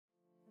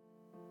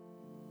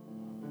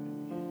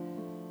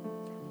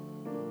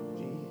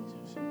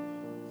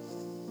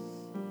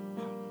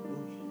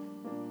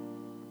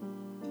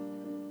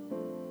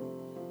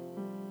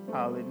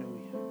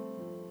Hallelujah.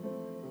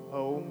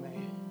 Oh,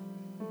 man.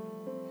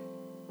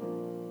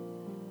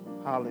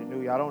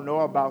 Hallelujah. I don't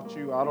know about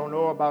you. I don't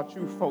know about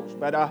you folks,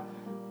 but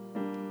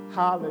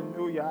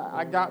hallelujah.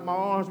 I got my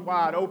arms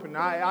wide open.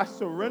 I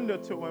surrender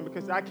to him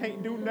because I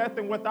can't do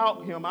nothing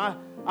without him.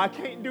 I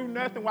can't do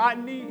nothing. I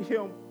need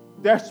him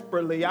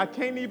desperately. I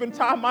can't even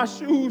tie my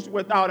shoes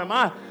without him.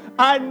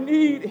 I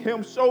need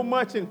him so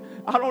much. And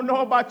I don't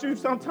know about you.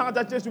 Sometimes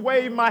I just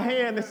wave my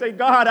hand and say,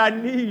 God, I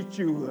need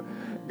you.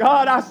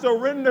 God, I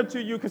surrender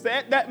to you, because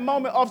at that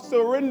moment of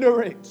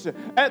surrenderance,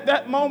 at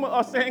that moment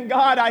of saying,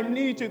 God, I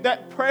need you,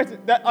 that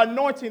presence, that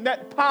anointing,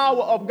 that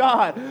power of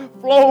God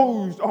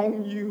flows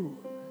on you.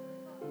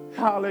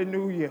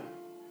 Hallelujah.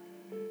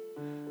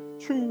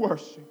 True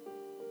worship.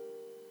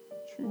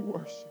 True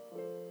worship.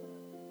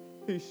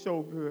 He's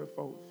so good,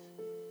 folks.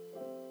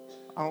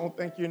 I don't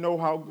think you know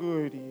how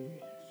good he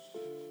is.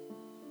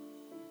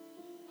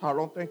 I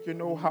don't think you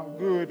know how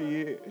good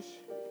he is.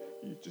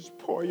 You just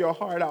pour your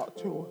heart out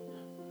to him.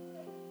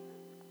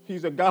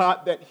 He's a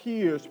God that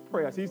hears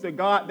prayers. He's a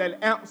God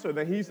that answers.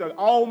 And he's an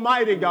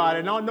almighty God.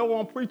 And I know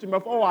I'm preaching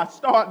before I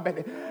start,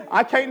 but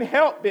I can't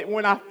help it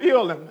when I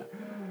feel him.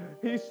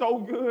 He's so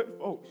good,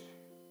 folks.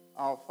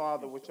 Our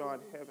Father which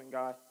art in heaven,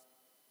 God,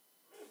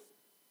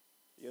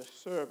 your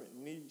servant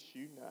needs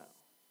you now.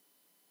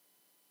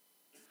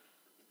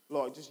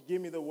 Lord, just give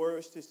me the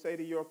words to say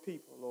to your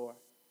people, Lord.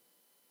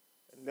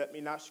 And let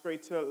me not stray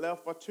to the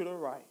left or to the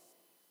right.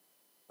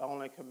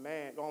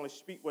 Only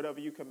speak whatever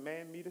you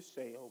command me to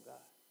say, oh God.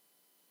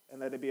 And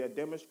let it be a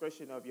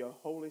demonstration of your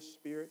Holy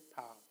Spirit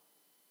power.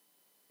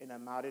 In the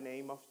mighty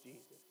name of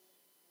Jesus.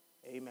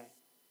 Amen.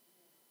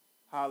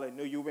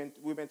 Hallelujah.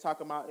 We've been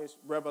talking about this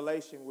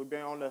Revelation. We've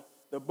been on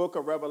the book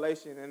of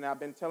Revelation, and I've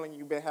been telling you,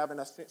 you've been having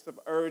a sense of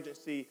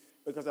urgency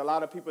because a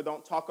lot of people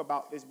don't talk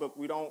about this book.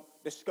 We don't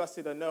discuss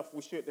it enough.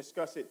 We should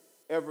discuss it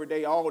every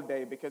day, all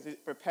day, because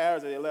it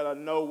prepares it. It let us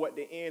know what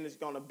the end is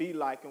going to be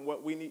like and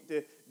what we need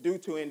to do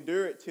to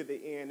endure it to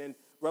the end. And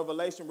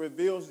Revelation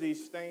reveals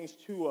these things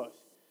to us.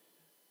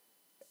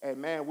 And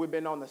man, we've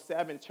been on the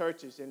 7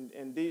 churches, and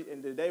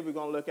today we're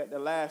going to look at the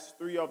last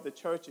 3 of the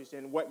churches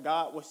and what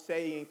God was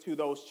saying to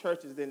those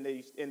churches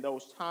in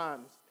those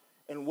times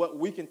and what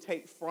we can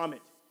take from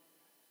it.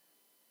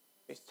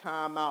 It's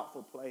time out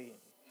for playing.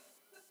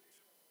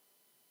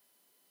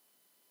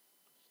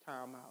 It's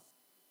time out.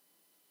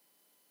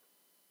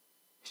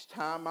 It's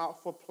time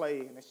out for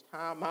playing. It's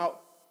time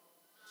out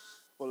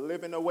for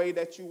living the way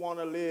that you want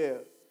to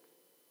live.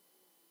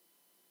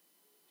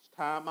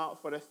 Time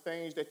out for the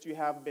things that you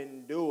have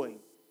been doing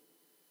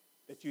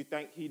that you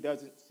think he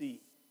doesn't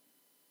see.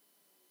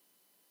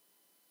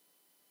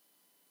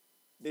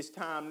 This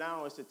time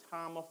now is a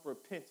time of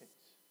repentance,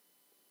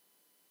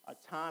 a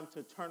time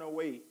to turn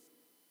away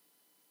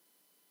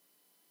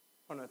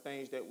from the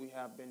things that we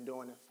have been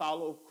doing and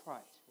follow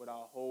Christ with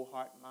our whole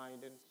heart,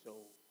 mind, and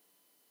soul.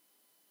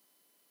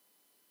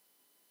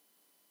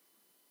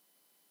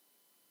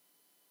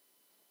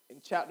 In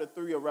chapter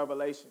 3 of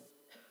Revelation,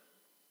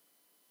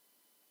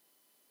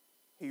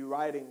 he's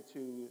writing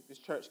to this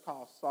church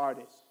called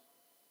Sardis.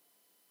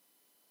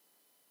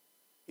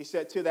 He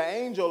said, to the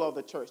angel of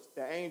the church,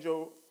 the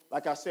angel,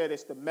 like I said,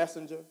 is the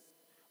messenger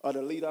or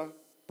the leader,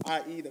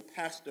 i.e. the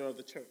pastor of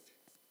the church.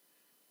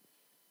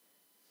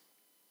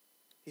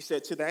 He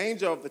said, to the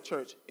angel of the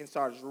church in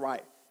Sardis,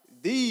 write,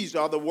 these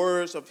are the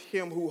words of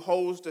him who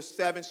holds the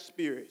 7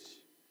 spirits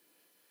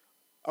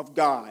of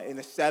God and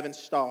the 7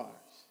 stars.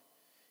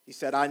 He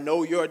said, I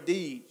know your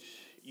deeds.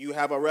 You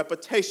have a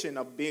reputation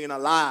of being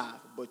alive,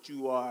 but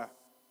you are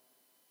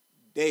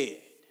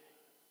dead.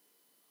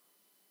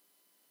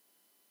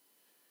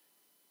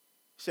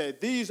 He said,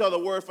 these are the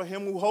words for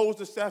him who holds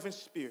the 7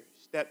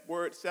 spirits. That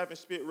word 7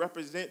 spirit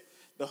represent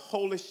the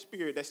Holy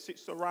Spirit that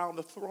sits around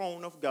the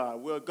throne of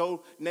God. We'll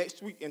go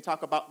next week and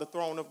talk about the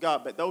throne of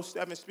God. But those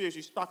 7 spirits,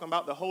 he's talking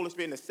about the Holy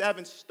Spirit and the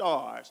 7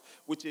 stars,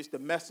 which is the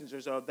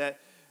messengers of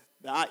that,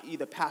 i.e.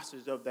 the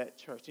pastors of that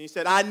church. And he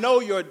said, I know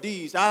your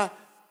deeds.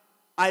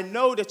 I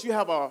know that you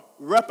have a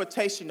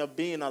reputation of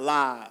being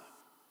alive.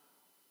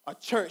 A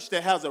church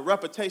that has a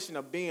reputation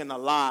of being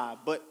alive.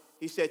 But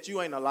he said,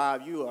 you ain't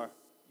alive,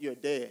 you're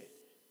dead.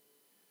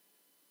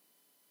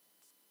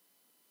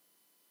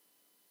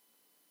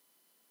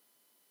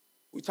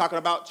 We're talking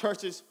about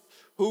churches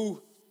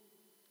who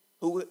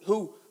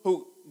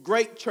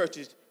great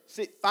churches,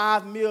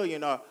 5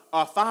 million or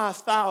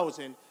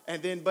 5,000,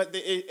 and then but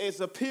it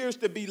appears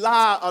to be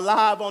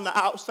alive on the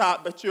outside,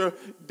 but you're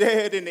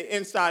dead in the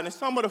inside. And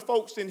some of the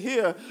folks in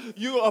here,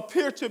 you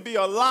appear to be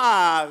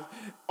alive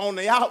on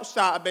the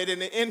outside, but in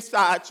the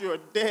inside you're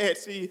dead.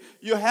 See,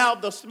 you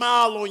have the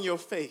smile on your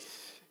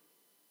face,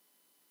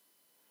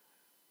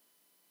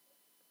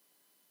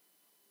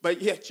 but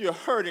yet you're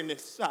hurting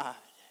inside.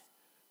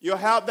 You'll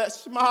have that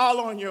smile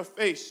on your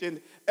face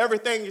and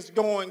everything is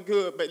going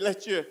good, but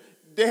let you're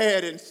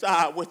dead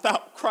inside.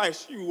 Without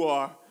Christ, you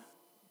are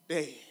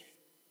dead.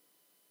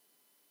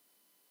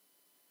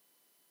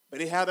 But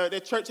the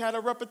church had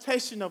a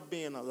reputation of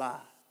being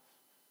alive.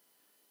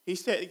 He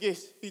said,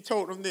 he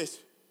told them this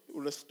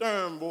with a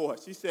stern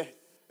voice. He said,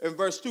 In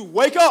verse 2,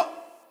 wake up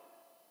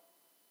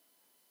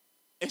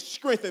and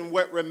strengthen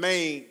what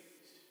remains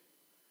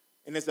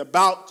and is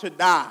about to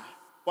die.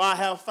 For I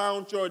have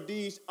found your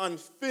deeds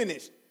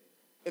unfinished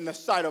in the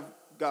sight of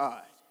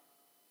God.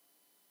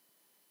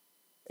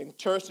 In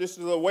church, this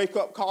is a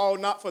wake-up call,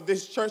 not for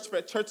this church,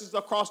 but churches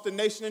across the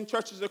nation and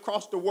churches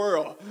across the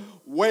world.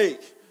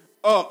 Wake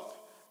up.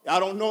 I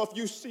don't know if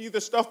you see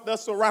the stuff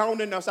that's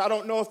surrounding us. I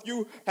don't know if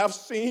you have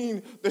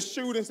seen the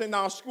shootings in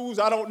our schools.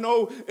 I don't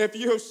know if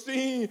you have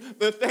seen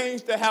the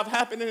things that have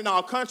happened in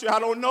our country. I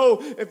don't know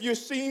if you've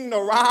seen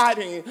the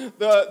rioting,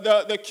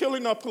 the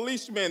killing of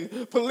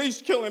policemen,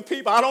 police killing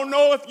people. I don't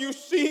know if you've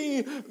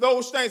seen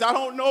those things. I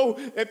don't know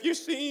if you've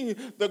seen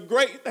the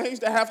great things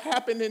that have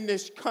happened in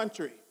this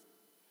country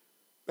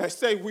that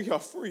say we are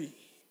free.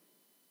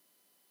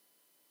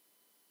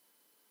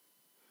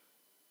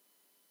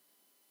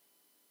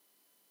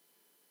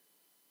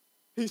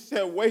 He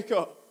said, wake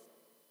up.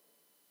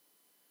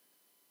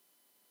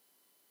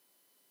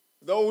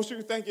 Those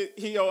who think,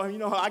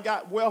 I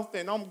got wealth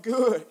and I'm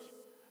good.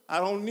 I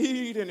don't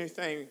need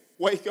anything.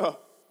 Wake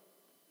up.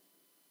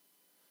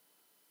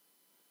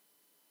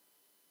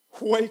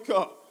 Wake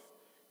up.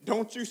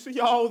 Don't you see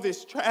all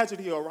this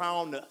tragedy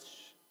around us?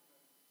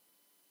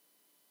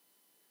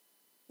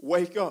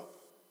 Wake up.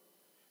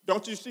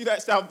 Don't you see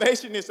that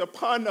salvation is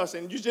upon us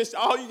and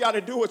all you got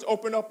to do is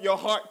open up your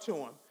heart to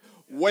him.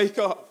 Wake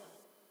up.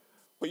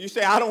 When you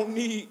say, I don't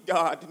need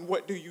God, then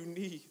what do you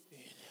need then?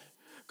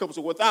 Because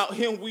without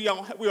him, we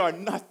are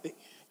nothing.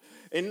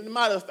 And as a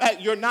matter of fact,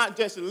 you're not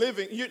just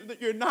living.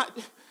 You're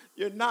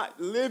not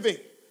living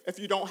if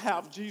you don't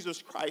have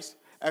Jesus Christ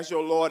as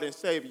your Lord and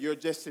Savior. You're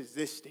just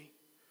existing.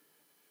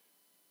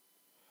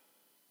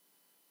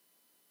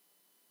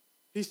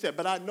 He said,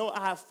 but I know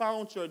I have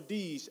found your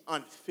deeds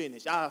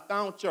unfinished. I have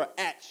found your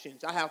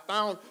actions. I have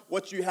found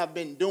what you have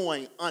been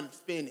doing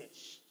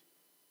unfinished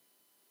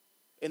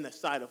in the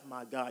sight of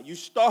my God. You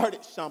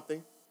started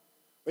something,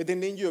 but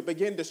then you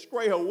begin to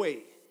stray away.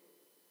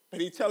 But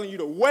he's telling you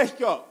to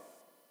wake up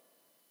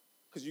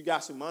because you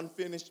got some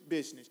unfinished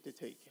business to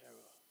take care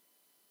of.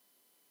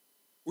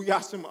 We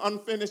got some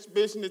unfinished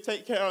business to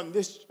take care of in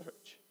this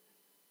church.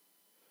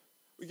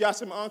 We got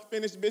some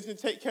unfinished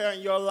business to take care of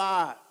in your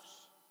lives.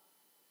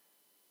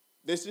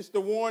 This is the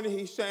warning.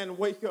 He's saying,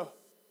 wake up.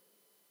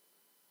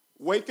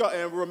 Wake up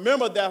and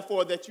remember,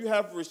 therefore, that you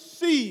have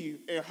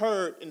received and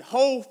heard and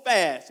hold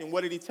fast. And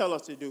what did he tell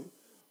us to do?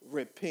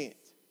 Repent.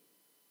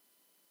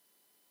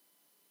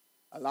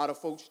 A lot of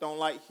folks don't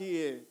like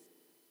hearing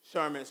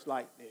sermons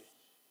like this.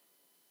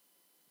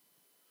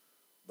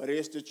 But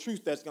it's the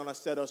truth that's going to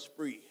set us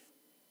free.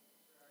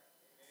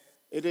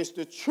 It is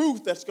the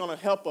truth that's going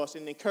to help us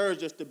and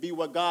encourage us to be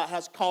what God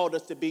has called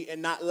us to be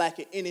and not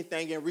lacking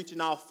anything and reaching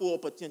our full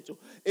potential.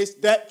 It's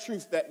that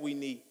truth that we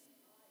need.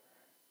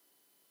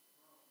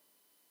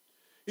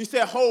 He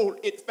said, hold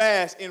it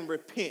fast and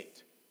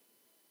repent.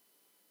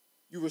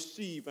 You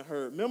receive and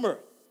heard. Remember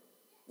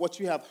what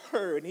you have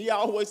heard. And he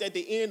always, at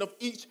the end of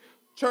each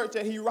church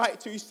that he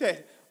writes to, he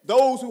said,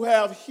 those who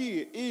have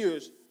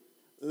ears,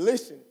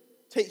 listen.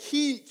 Take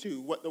heed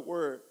to what the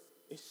word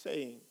is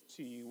saying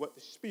to you, what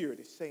the Spirit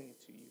is saying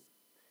to you.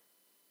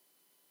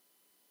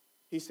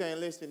 He's saying,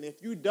 listen,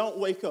 if you don't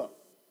wake up,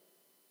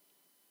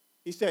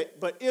 he said,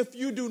 but if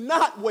you do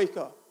not wake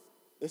up,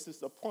 this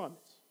is a promise.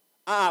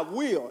 I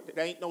will. It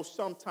ain't no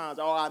sometimes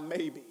or I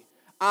may be.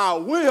 I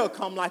will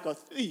come like a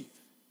thief,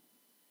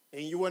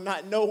 and you will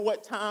not know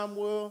what time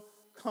will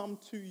come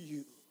to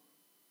you.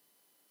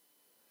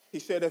 He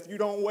said, if you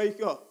don't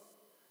wake up,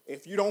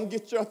 if you don't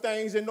get your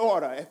things in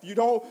order, if you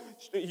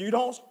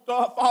don't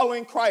start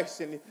following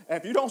Christ, and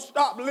if you don't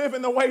stop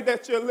living the way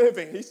that you're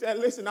living, he said,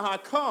 listen, I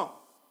come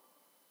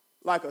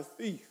like a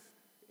thief,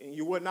 and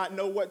you will not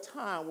know what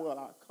time will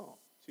I come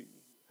to you.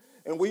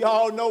 And we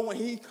all know when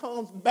he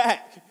comes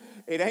back,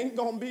 it ain't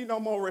going to be no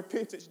more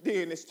repentance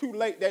then. It's too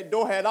late. That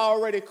door had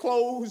already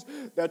closed.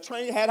 The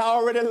train had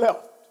already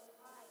left.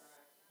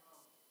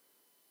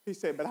 He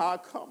said, but I'll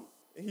come.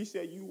 And he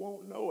said, you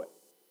won't know it.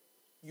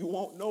 You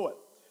won't know it.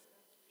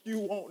 You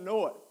won't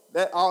know it.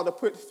 That ought to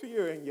put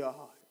fear in your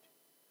heart.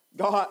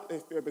 Godly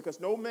fear, because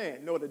no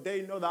man know the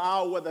day, nor the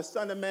hour where the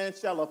Son of Man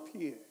shall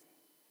appear.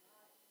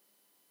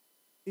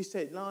 He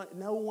said,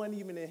 no one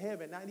even in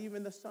heaven, not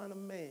even the Son of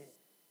Man,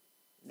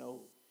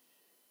 knows.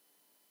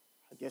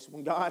 I guess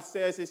when God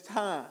says it's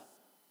time,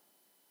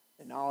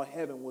 and all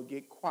heaven will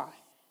get quiet,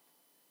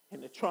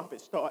 and the trumpet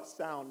starts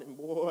sounding,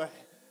 boy.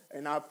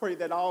 And I pray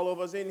that all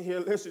of us in here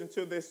listen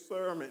to this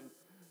sermon,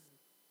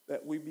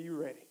 that we be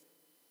ready.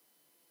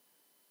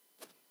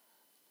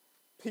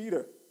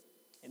 Peter,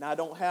 and I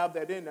don't have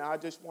that in there. I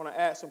just want to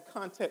add some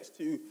context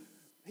to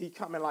he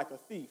coming like a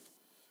thief.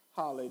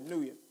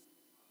 Hallelujah.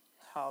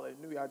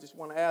 Hallelujah. I just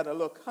want to add a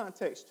little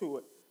context to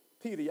it.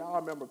 Peter, y'all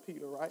remember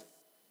Peter, right?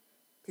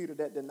 Peter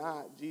that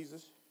denied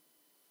Jesus.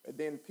 And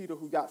then Peter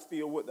who got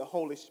filled with the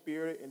Holy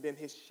Spirit. And then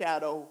his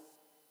shadow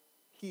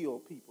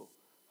healed people.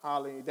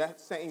 Hallelujah. That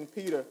same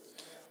Peter,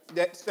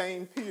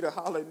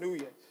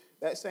 hallelujah.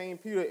 That same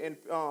Peter in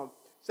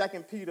 2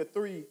 Peter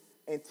 3,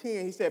 and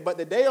 10, he said, but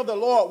the day of the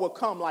Lord will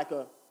come like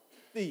a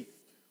thief.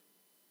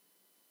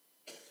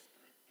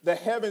 The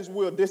heavens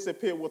will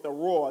disappear with a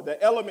roar.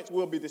 The elements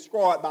will be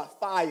destroyed by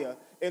fire,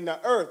 and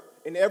the earth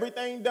and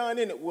everything done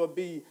in it will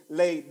be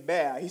laid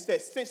bare. He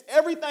said, since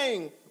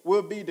everything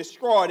will be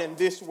destroyed in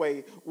this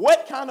way,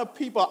 what kind of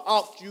people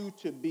ought you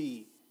to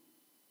be?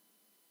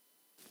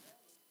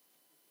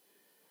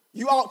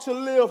 You ought to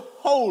live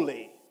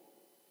holy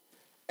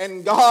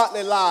and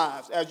godly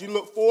lives as you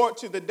look forward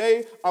to the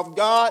day of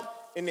God,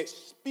 and its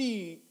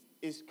speed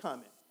is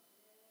coming.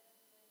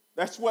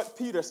 That's what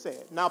Peter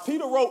said. Now,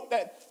 Peter wrote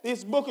that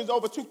this book is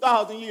over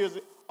 2,000 years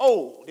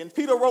old. And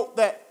Peter wrote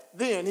that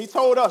then. He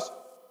told us,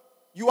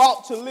 you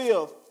ought to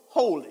live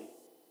holy.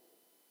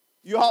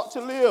 You ought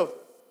to live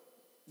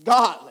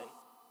godly.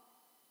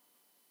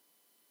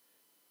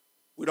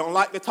 We don't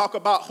like to talk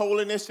about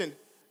holiness and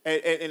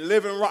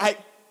living right,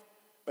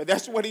 but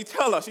that's what he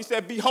tells us. He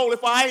said, be holy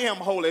for I am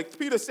holy.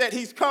 Peter said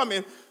he's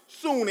coming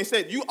soon. He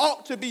said, you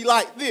ought to be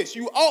like this.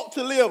 You ought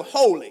to live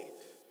holy.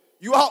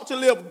 You ought to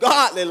live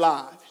godly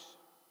lives,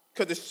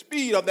 because the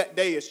speed of that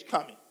day is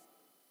coming.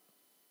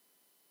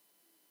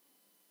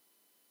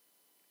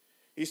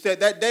 He said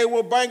that day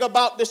will bring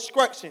about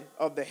destruction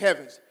of the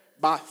heavens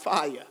by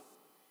fire,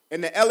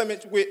 and the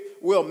elements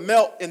will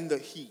melt in the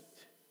heat.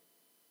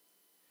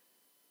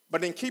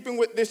 But in keeping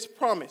with this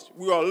promise,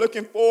 we are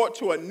looking forward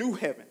to a new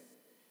heaven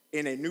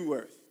and a new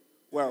earth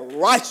where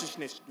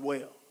righteousness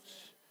dwells.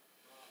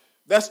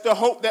 That's the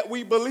hope that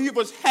we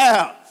believers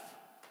have.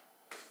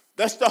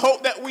 That's the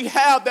hope that we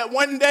have, that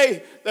one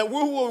day that we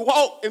will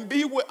walk and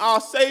be with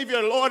our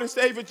Savior, Lord and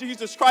Savior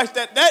Jesus Christ,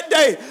 that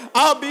day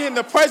I'll be in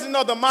the presence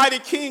of the mighty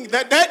King,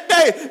 that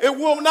day it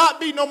will not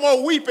be no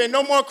more weeping,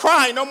 no more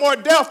crying, no more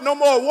death, no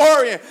more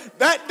worrying.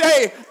 That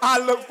day I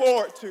look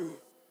forward to.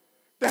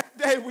 That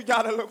day we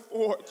got to look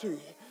forward to.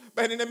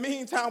 But in the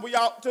meantime, we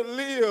ought to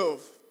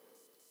live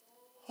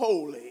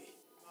holy.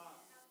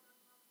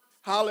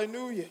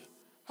 Hallelujah,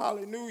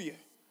 hallelujah,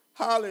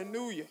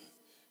 hallelujah.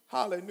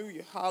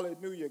 Hallelujah,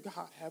 hallelujah.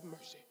 God, have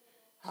mercy.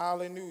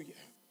 Hallelujah,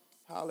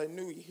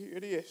 hallelujah. Here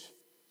it is.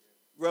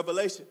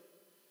 Revelation.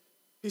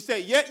 He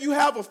said, yet you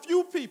have a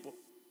few people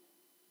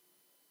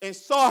in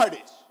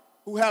Sardis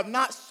who have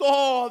not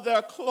soiled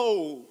their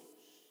clothes.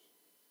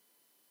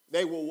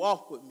 They will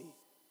walk with me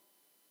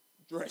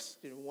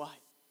dressed in white,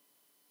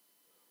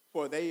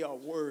 for they are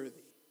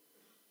worthy.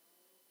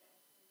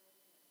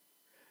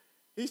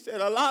 He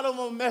said a lot of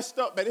them messed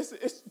up, but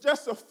it's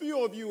just a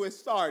few of you in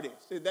Sardis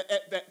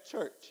at that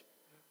church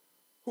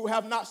who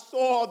have not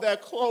soiled their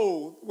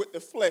clothes with the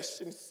flesh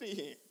and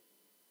sin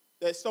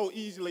that so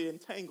easily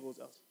entangles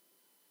us.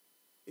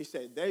 He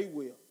said they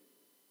will.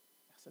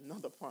 That's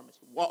another promise.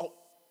 Walk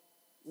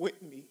with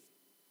me,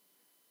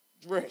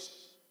 dressed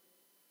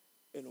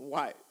in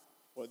white,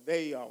 for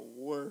they are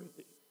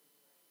worthy.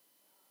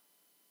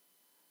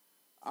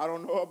 I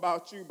don't know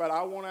about you, but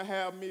I want to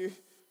have me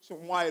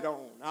some white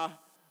on.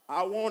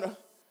 I want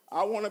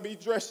to be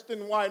dressed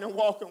in white and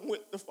walking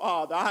with the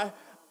Father.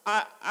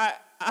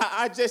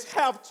 I just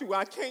have to.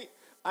 I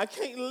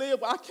can't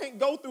live. I can't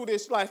go through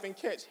this life and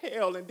catch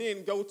hell and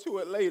then go to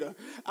it later.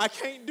 I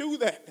can't do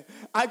that.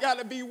 I got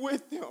to be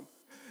with Him.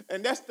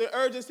 And that's the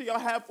urgency I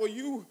have for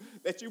you,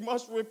 that you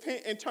must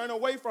repent and turn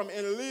away from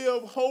and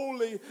live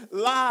holy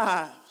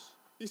lives.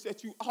 He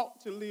said you ought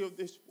to live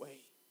this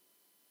way.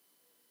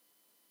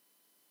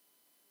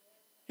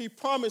 He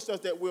promised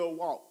us that we'll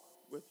walk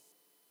with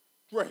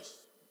dress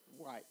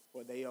right,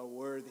 for they are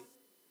worthy.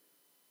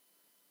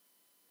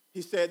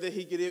 He said that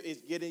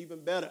it's getting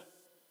even better.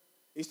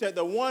 He said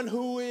the one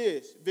who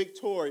is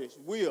victorious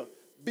will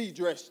be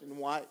dressed in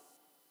white.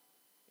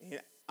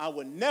 And I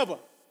will never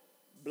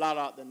blot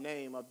out the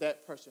name of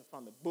that person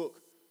from the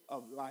book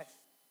of life,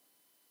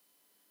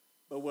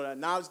 but will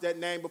announce that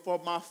name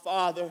before my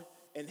Father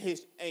and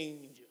His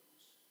angels.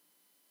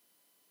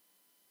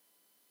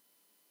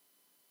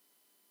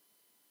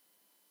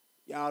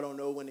 Y'all don't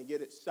know when to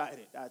get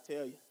excited, I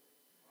tell you.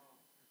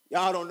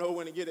 Y'all don't know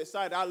when to get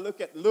excited. I look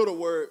at little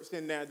words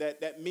in there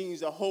that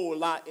means a whole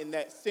lot in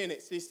that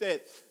sentence. He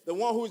said, the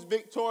one who's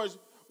victorious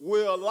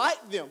will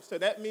like them. So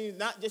that means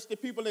not just the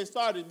people in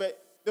Sardis,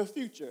 but the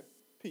future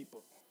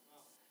people.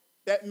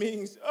 That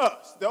means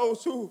us,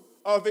 those who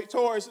are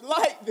victorious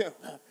like them.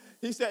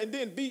 He said, and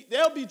then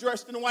they'll be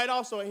dressed in white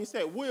also. And he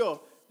said,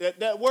 will.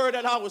 That word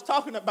that I was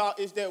talking about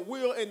is that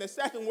will, and the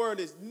second word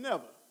is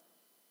never.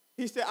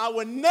 He said, I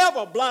will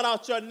never blot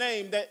out your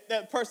name,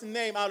 that person's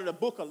name, out of the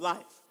book of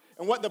life.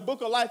 And what the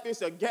book of life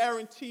is, a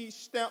guaranteed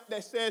stamp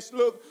that says,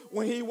 look,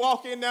 when he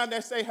walk in there, they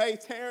say, hey,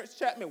 Terrence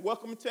Chapman,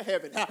 welcome to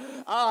heaven.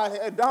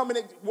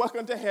 Dominic,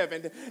 welcome to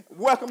heaven.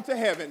 Welcome to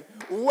heaven.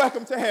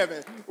 Welcome to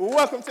heaven.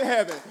 Welcome to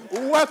heaven.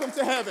 Welcome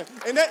to heaven.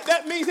 And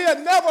that means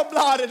he'll never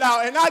blot it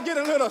out. And I get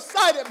a little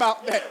excited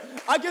about that.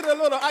 I get a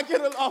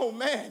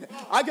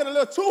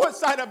little too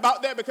excited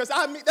about that, because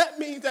that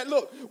means that,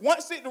 look,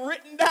 once it's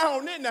written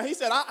down in there, he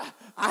said,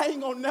 I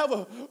ain't going to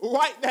never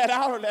write that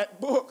out of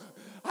that book.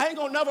 I ain't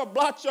going to never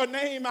blot your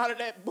name out of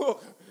that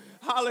book.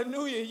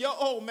 Hallelujah.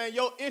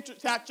 Your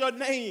interest got your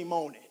name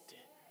on it.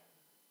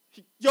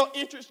 Your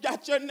interest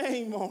got your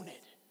name on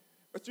it.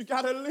 But you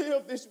got to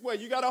live this way.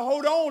 You got to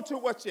hold on to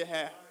what you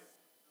have.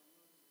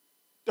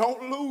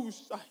 Don't lose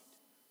sight.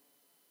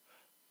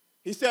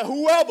 He said,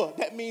 whoever,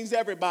 that means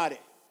everybody,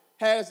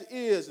 has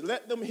ears,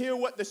 let them hear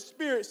what the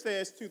Spirit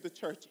says to the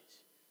churches.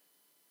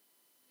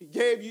 He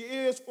gave you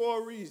ears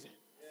for a reason.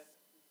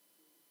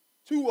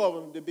 2 of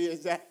them to be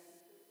exact.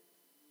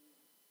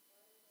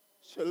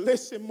 So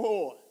listen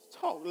more,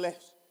 talk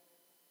less.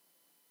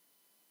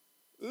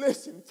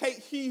 Listen, take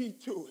heed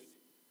to it.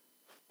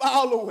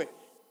 Follow it.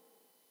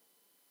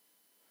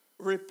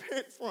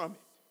 Repent from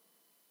it.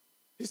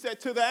 He said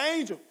to the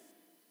angel,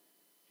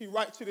 he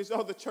writes to this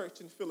other church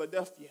in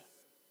Philadelphia.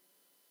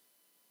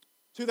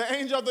 To the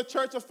angel of the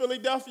church of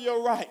Philadelphia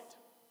write,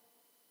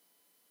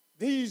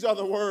 these are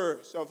the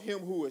words of him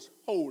who is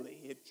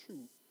holy and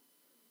true,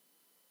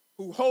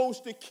 who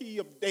holds the key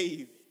of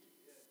David.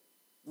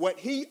 What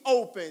he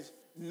opens,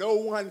 no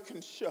one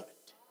can shut.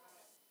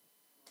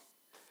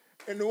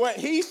 And what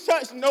he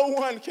shuts, no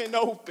one can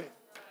open.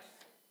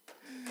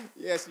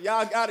 Yes,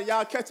 y'all got it.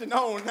 Y'all catching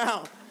on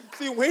now.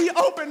 See, when he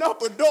opened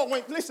up a door,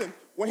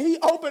 when he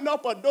opened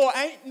up a door,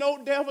 ain't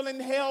no devil in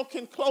hell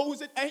can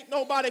close it. Ain't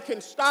nobody can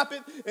stop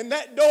it. And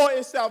that door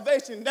is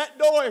salvation. That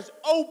door is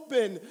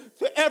open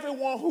to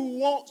everyone who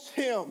wants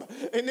him.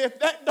 And if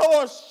that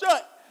door is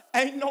shut,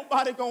 ain't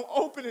nobody going to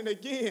open it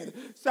again.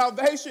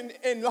 Salvation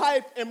in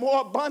life and more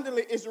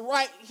abundantly is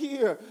right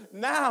here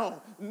now.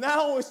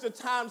 Now is the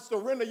time to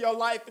surrender your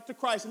life to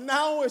Christ.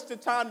 Now is the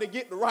time to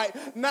get right.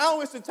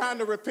 Now is the time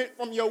to repent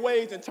from your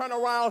ways and turn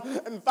around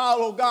and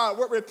follow God.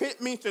 What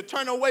repent means to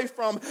turn away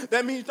from.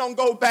 That means don't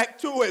go back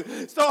to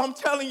it. So I'm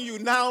telling you,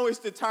 now is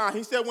the time.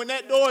 He said when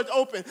that door is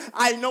open,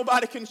 ain't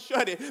nobody can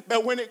shut it.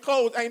 But when it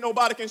closed, ain't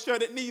nobody can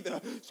shut it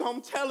neither. So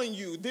I'm telling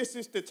you, this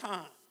is the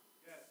time.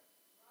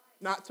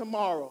 Not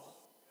tomorrow.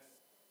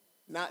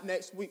 Not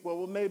next week.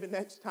 Well, maybe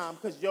next time,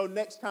 because your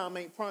next time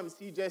ain't promised.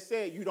 He just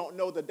said, you don't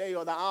know the day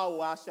or the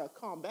hour I shall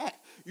come back.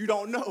 You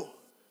don't know.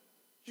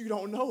 You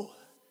don't know.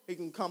 He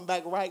can come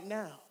back right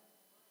now.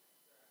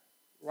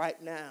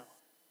 Right now.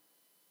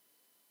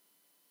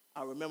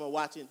 I remember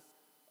watching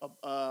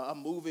a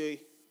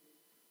movie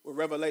with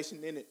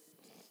Revelation in it.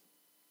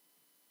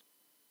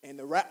 And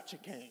the rapture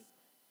came.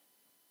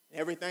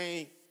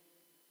 Everybody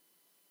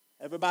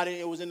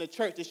that was in the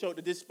church, they showed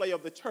the display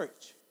of the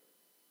church.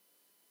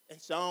 And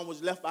some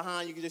was left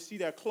behind. You could just see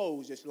their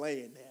clothes just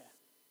laying there.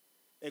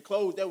 Their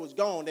clothes that was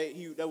gone,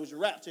 that was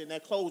raptured, and their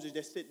clothes is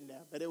just sitting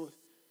there. But it was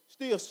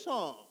still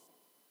some,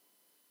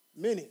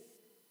 many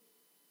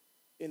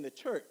in the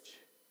church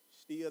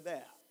still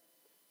there.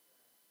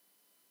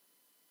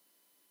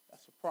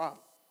 That's a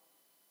problem.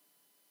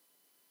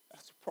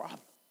 That's a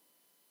problem.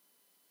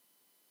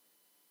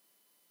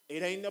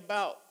 It ain't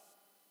about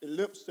the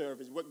lip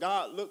service. What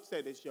God looks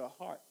at is your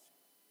heart.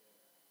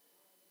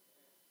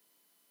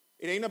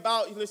 It ain't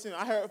about, listen,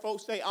 I heard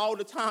folks say all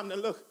the time that,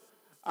 look,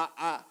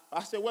 I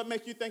said, what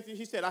makes you think that?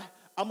 He said,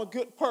 I'm a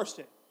good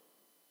person.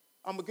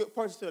 I'm a good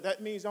person. So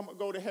that means I'm going to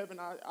go to heaven.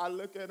 I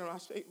look at him, I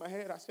shake my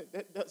head. I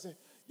said,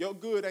 your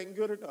good ain't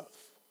good enough.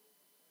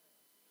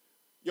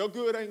 Your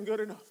good ain't good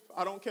enough.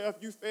 I don't care if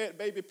you fed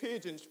baby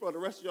pigeons for the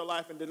rest of your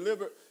life and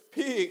delivered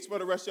pigs for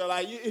the rest of your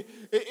life.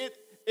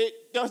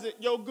 It doesn't,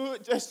 your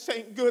good just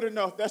ain't good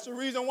enough. That's the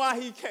reason why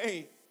he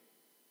came.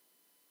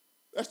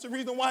 That's the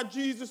reason why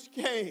Jesus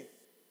came.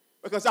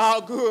 Because our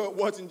good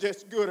wasn't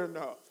just good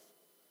enough,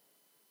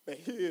 but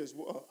his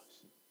was.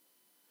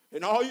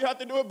 And all you have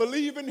to do is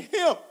believe in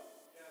him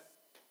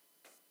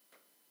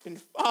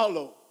and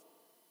follow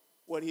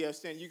what he has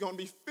said. You're going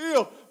to be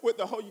filled with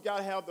you got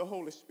to have the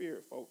Holy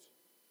Spirit, folks.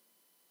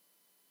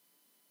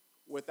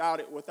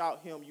 Without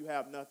him, you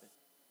have nothing.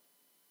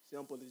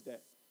 Simple as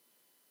that.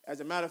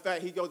 As a matter of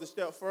fact, he goes a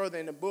step further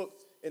in the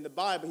book, in the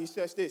Bible. He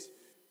says this,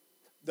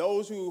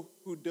 those who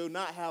do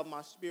not have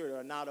my spirit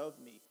are not of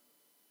me.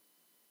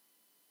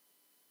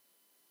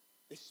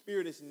 The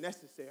Spirit is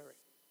necessary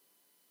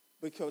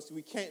because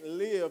we can't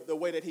live the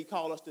way that he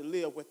called us to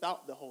live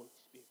without the Holy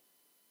Spirit.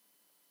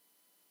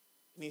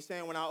 And he's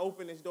saying, when I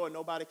open this door,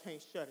 nobody can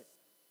shut it.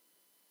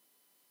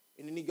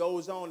 And then he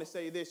goes on to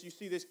say this. You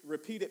see this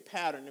repeated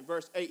pattern. In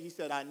verse 8, he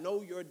said, I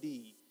know your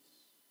deeds.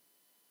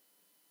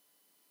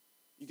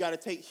 You got to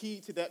take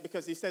heed to that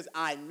because he says,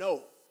 I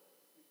know.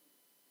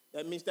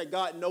 That means that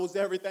God knows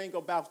everything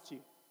about you.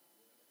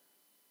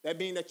 That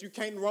means that you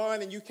can't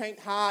run and you can't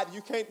hide.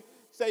 You can't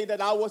say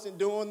that I wasn't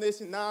doing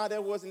this and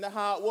that wasn't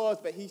how it was,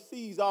 but he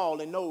sees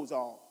all and knows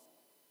all.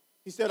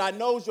 He said, I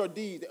knows your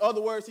deeds. In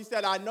other words, he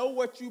said, I know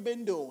what you've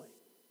been doing.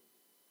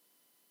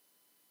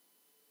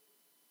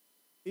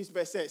 He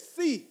said,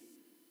 see,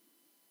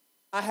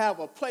 I have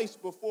a place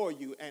before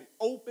you, an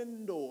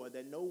open door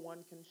that no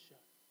one can shut.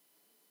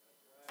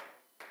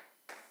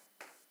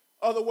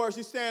 In other words,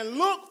 he's saying,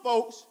 look,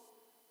 folks,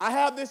 I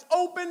have this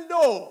open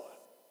door.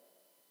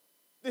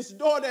 This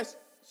door that's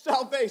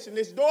salvation,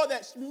 this door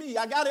that's me.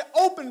 I got it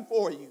open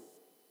for you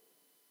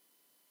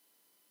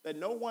that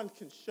no one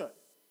can shut.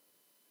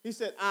 He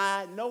said,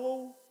 I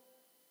know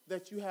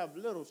that you have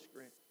little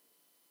strength.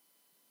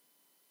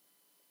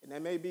 And they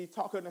may be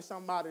talking to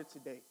somebody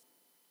today.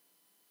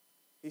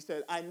 He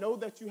said, I know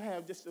that you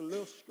have just a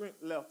little strength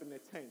left in the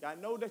tank. I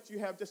know that you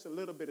have just a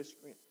little bit of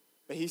strength.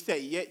 But he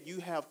said, yet you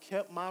have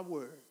kept my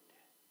word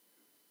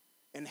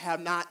and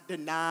have not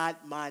denied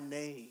my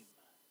name.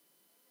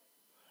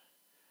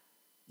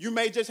 You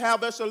may just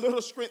have just a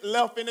little strength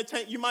left in the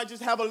tank. You might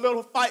just have a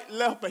little fight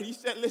left. But he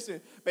said,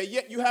 listen, but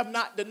yet you have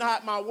not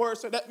denied my word.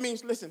 So that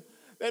means, listen,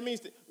 that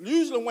means that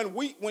usually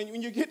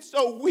when you get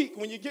so weak,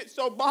 when you get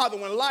so bothered,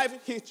 when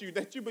life hits you,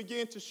 that you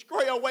begin to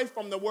stray away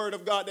from the word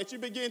of God, that you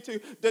begin to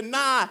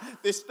deny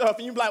this stuff.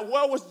 And you're like,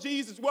 where was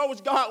Jesus? Where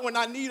was God when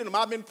I needed him?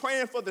 I've been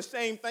praying for the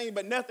same thing,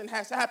 but nothing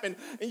has happened.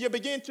 And you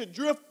begin to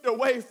drift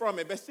away from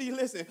it. But see,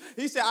 listen,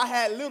 he said, I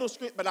had little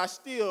strength, but I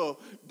still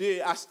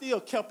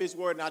kept his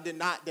word, and I did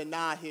not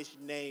deny his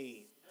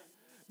name.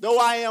 Though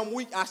I am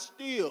weak, I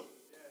still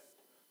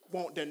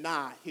won't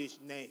deny his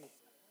name.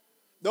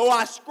 Though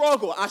I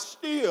struggle, I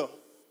still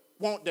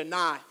won't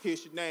deny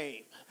his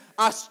name.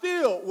 I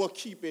still will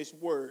keep his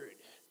word.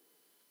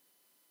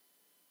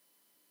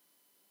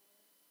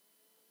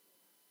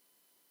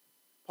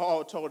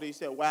 Paul told her, he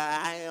said, while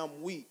I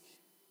am weak,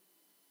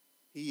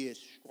 he is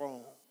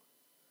strong.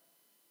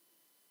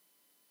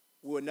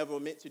 We were never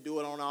meant to do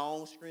it on our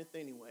own strength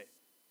anyway.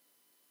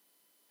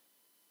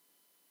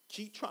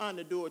 Keep trying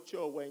to do it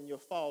your way and you'll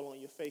fall on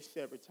your face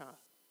every time.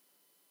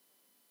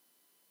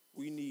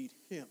 We need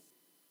him.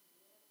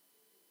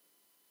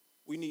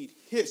 We need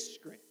his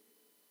strength,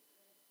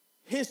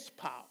 his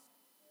power.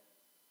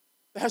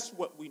 That's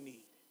what we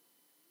need.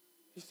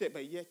 He said,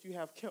 but yet you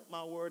have kept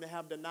my word and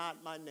have denied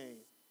my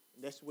name.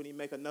 And that's when he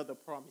make another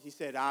promise. He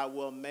said, I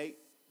will make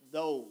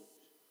those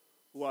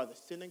who are the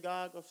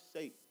synagogue of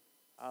Satan.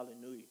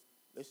 Hallelujah.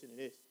 Listen to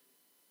this.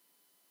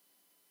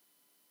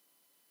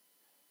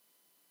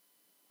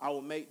 I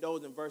will make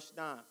those, in verse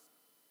 9,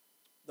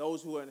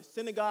 those who are in the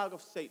synagogue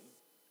of Satan,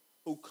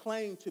 who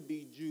claim to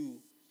be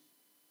Jews.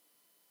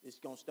 It's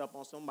going to step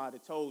on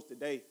somebody's toes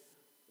today,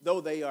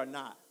 though they are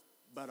not,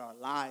 but are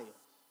liars.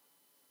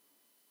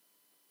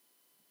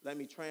 Let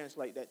me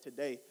translate that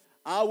today.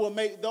 I will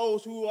make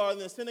those who are in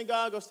the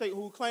synagogue of Satan,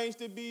 who claims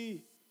to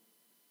be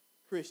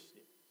Christians,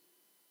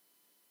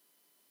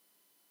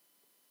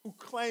 who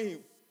claim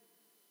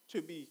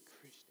to be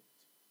Christians.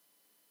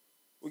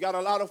 We got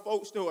a lot of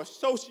folks who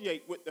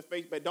associate with the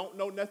faith but don't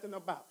know nothing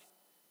about it.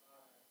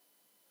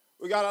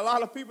 We got a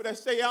lot of people that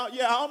say,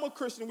 yeah, I'm a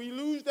Christian. We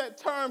use that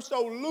term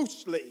so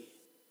loosely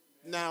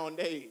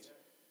nowadays.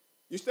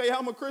 You say,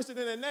 I'm a Christian,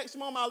 and the next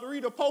moment I'll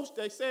read a post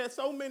that said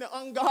so many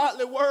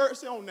ungodly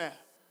words on there.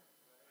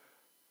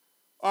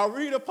 I'll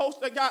read a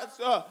post that got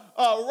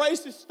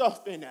racist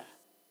stuff in there.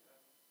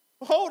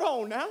 Hold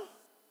on now.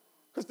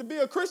 Because to be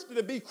a Christian,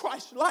 to be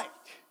Christ-like.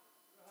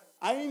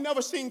 I ain't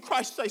never seen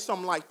Christ say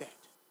something like that.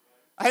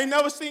 I ain't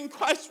never seen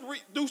Christ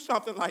do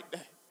something like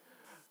that.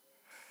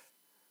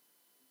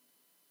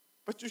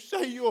 But you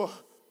say you're a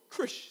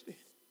Christian.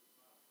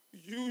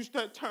 You use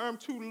that term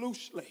too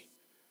loosely.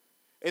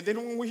 And then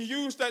when we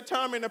use that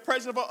term in the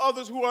presence of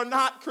others who are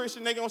not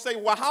Christian, they're going to say,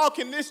 well, how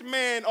can this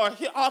man or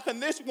how can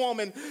this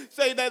woman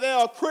say that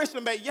they're a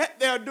Christian, but yet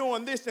they're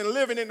doing this and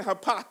living in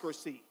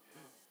hypocrisy?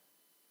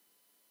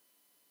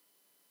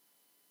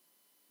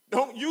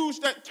 Don't use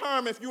that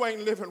term if you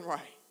ain't living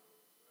right.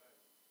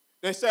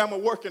 They say I'm a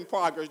work in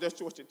progress.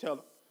 That's what you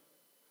tell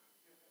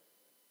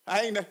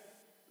them.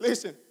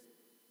 Listen,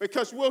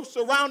 because we're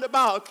surrounded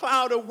by a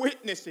cloud of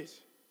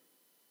witnesses.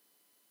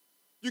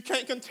 You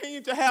can't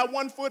continue to have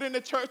one foot in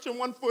the church and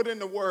one foot in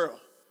the world.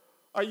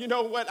 Or you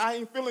know what, I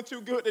ain't feeling too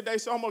good today,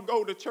 so I'm going to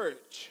go to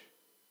church.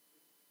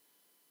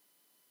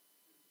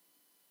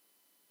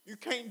 You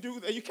can't do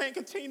that. You can't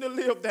continue to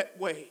live that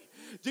way.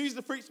 Jesus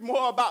preached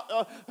more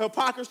about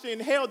hypocrisy in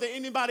hell than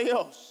anybody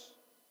else.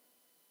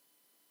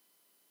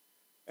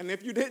 And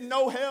if you didn't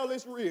know hell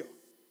is real,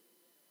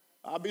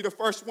 I'll be the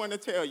first one to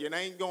tell you, it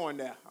ain't going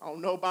there. I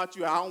don't know about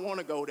you. I don't want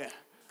to go there.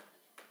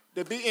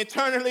 To be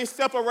internally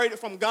separated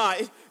from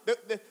God.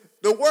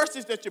 The worst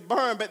is that you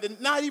burn,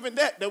 but not even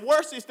that. The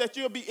worst is that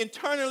you'll be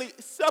internally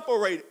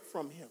separated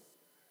from him.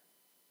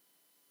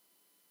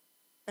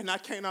 And I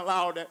can't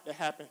allow that to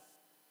happen.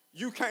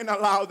 You can't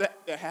allow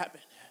that to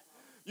happen.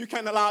 You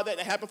can't allow that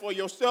to happen for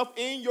yourself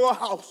in your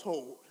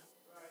household.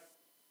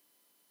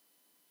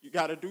 You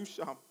got to do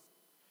something.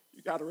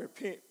 You got to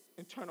repent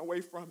and turn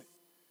away from it.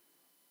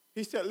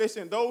 He said,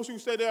 listen, those who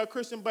say they are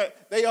Christian,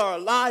 but they are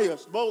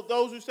liars. Both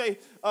those who say,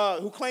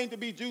 who claim to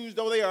be Jews,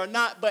 though they are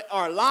not, but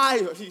are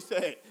liars, he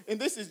said. And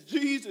this is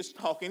Jesus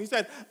talking. He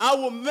said, I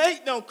will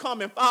make them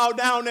come and fall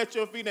down at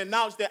your feet and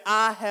announce that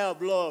I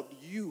have loved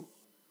you.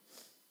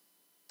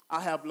 I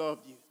have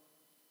loved you.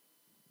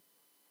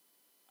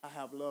 I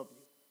have loved you.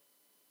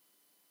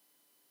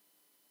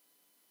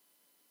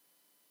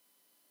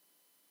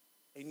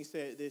 And he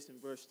said this in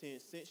verse 10,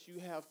 since you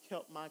have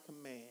kept my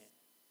command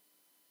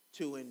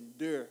to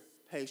endure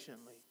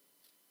patiently,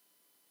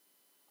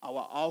 I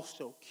will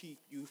also keep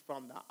you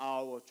from the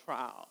hour of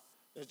trial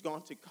that's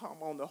going to come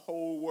on the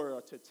whole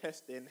world to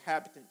test the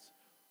inhabitants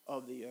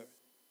of the earth.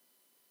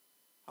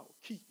 I will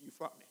keep you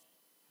from it.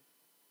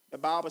 The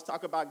Bible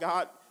talks about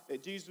God,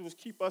 that Jesus will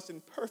keep us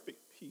in perfect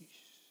peace.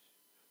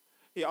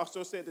 He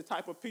also said the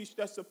type of peace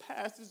that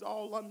surpasses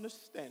all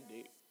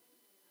understanding.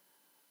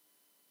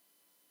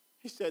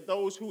 He said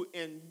those who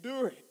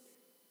endure it.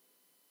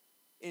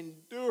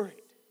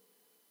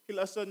 He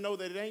lets us know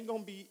that it ain't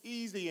going to be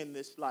easy in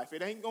this life.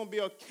 It ain't going to be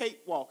a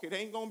cakewalk. It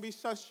ain't going to be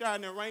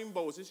sunshine and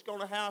rainbows. It's going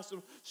to have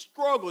some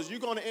struggles. You're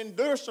going to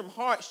endure some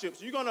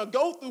hardships. You're going to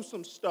go through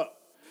some stuff.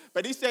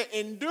 But he said,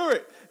 endure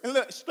it. And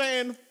look,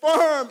 stand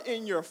firm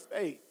in your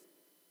faith.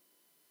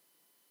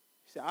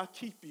 He said, I'll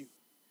keep you.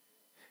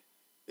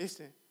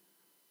 Listen,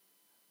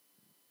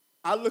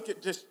 I look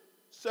at just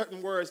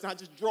certain words and I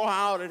just draw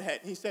out of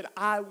that. He said,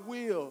 I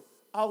will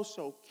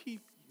also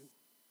keep you.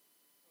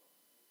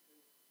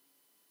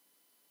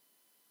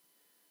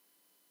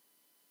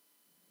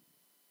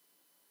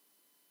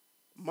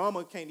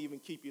 Mama can't even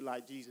keep you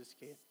like Jesus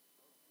can.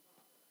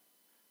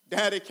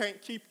 Daddy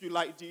can't keep you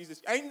like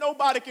Jesus. Ain't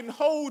nobody can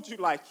hold you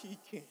like he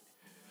can.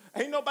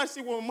 Ain't nobody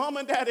see, well, mama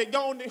and daddy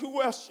gone, then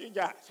who else you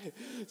got?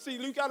 See,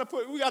 we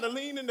gotta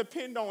lean and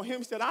depend on him.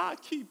 He said, I'll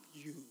keep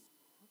you.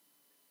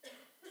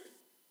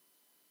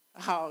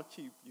 I'll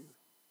keep you.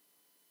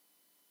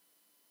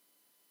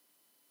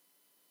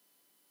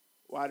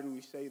 Why do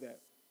we say that?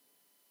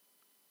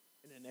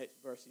 In the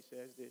next verse he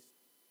says this,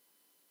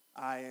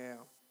 I am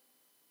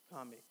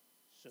coming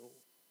soon.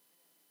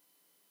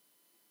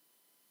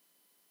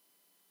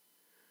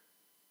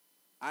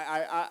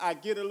 I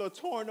get a little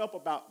torn up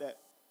about that.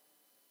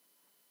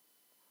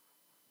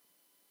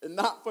 And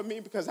not for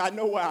me because I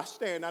know where I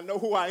stand. I know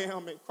who I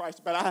am in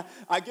Christ. But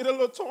I get a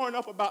little torn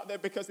up about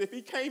that because if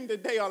he came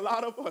today, a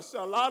lot of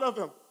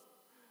them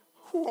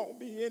won't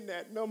be in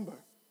that number.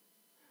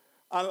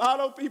 A lot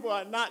of people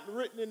are not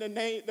written in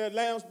the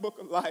Lamb's Book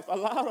of Life. A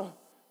lot of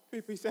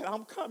people, he said,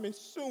 I'm coming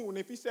soon.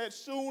 If he said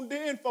soon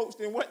then, folks,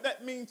 then what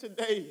that means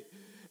today?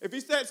 If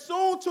he said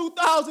soon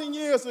 2,000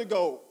 years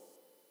ago,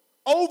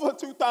 over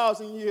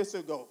 2,000 years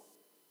ago,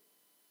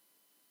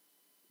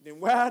 then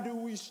where do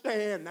we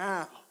stand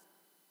now?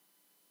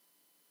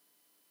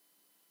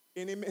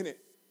 Any minute,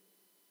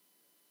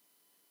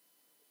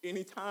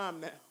 any time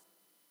now.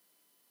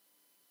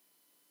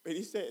 But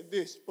he said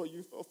this for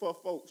you, for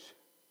folks,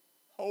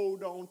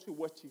 hold on to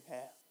what you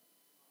have.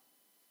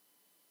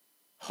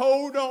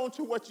 Hold on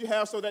to what you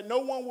have so that no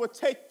one will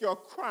take your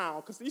crown.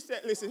 Because he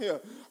said, listen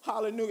here,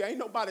 hallelujah, ain't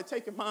nobody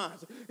taking mine.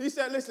 He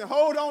said, listen,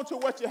 hold on to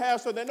what you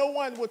have so that no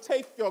one will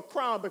take your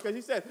crown. Because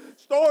he said,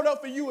 stored up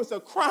for you is a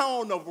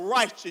crown of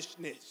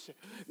righteousness.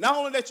 Not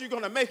only that you're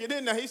going to make it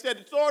in there, he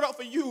said, stored up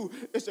for you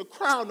is a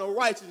crown of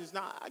righteousness.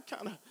 Now, I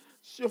kind of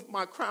shift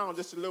my crown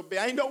just a little bit.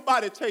 Ain't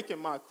nobody taking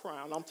my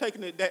crown. I'm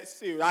taking it that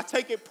serious. I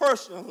take it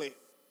personally.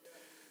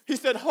 He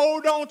said,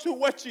 hold on to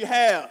what you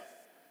have.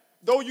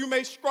 Though you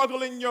may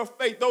struggle in your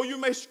faith, though you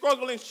may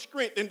struggle in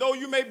strength, and though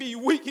you may be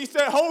weak, he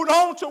said, hold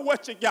on to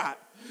what you got.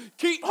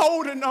 Keep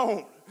holding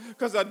on,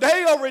 because a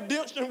day of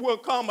redemption will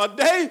come. A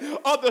day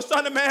of the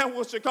Son of Man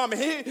will come.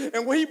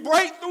 And when he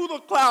breaks through the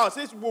clouds,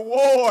 his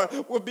reward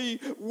will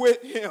be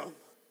with him.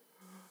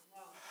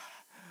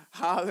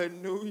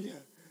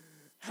 Hallelujah.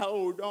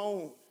 Hold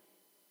on,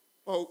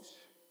 folks.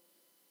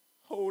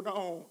 Hold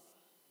on.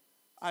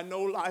 I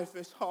know life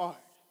is hard.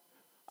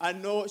 I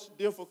know it's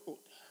difficult.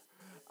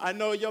 I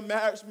know your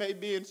marriage may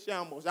be in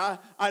shambles.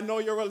 I know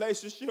your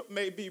relationship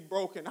may be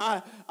broken.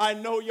 I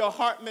know your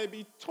heart may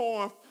be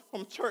torn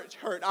from church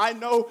hurt. I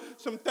know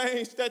some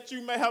things that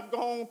you may have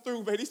gone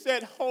through. But he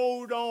said,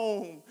 hold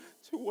on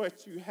to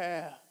what you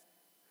have.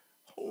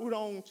 Hold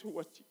on to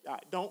what you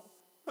got. Don't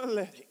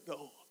let it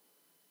go.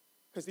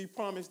 Because he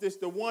promised this,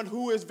 the one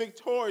who is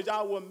victorious,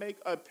 I will make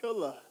a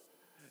pillar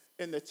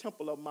in the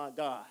temple of my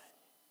God.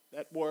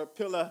 That word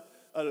pillar,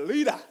 a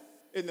leader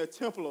in the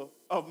temple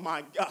of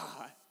my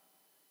God.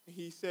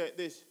 He said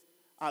this,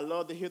 I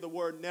love to hear the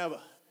word never.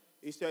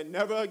 He said,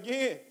 never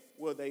again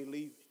will they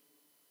leave it.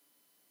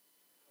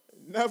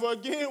 Never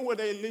again will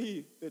they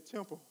leave the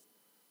temple.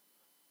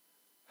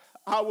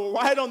 I will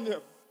write on them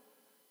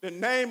the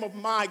name of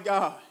my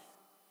God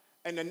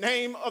and the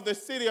name of the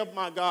city of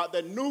my God,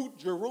 the New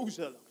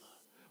Jerusalem,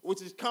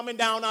 which is coming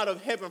down out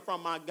of heaven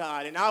from my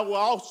God. And I will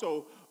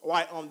also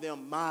write on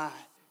them my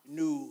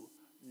new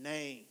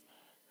name.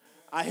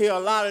 I hear a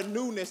lot of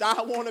newness.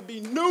 I want to be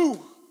new.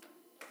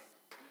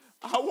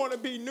 I want to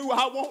be new.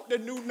 I want the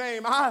new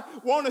name. I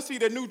want to see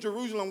the New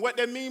Jerusalem. What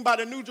they mean by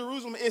the New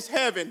Jerusalem is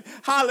heaven.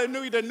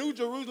 Hallelujah. The New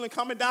Jerusalem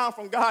coming down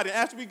from God. And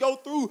as we go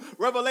through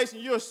Revelation,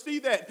 you'll see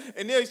that.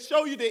 And they'll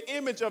show you the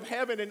image of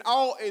heaven and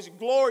all its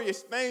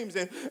glorious names.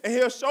 And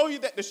he'll show you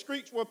that the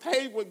streets were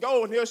paved with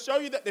gold. And he'll show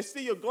you that the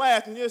sea of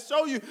glass. And he'll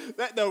show you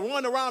that the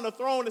one around the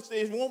throne,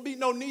 there won't be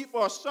no need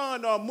for a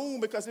sun or a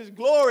moon because his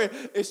glory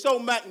is so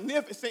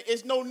magnificent.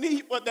 It's no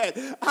need for that.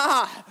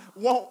 I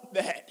want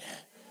that.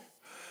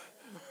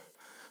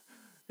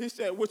 He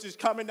said, which is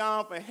coming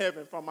down from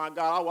heaven from my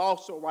God. I will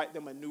also write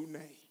them a new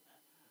name.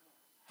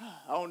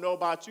 I don't know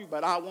about you,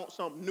 but I want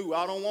something new.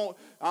 I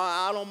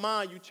don't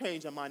mind you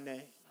changing my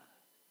name.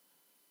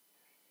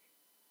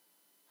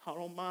 I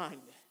don't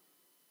mind that.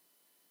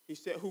 He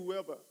said,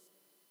 whoever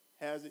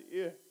has an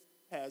ear,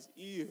 has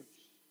ears,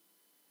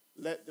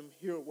 let them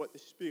hear what the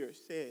Spirit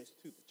says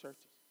to the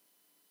churches.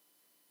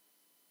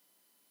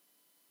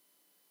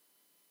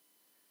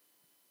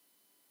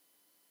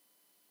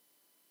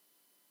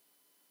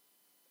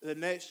 The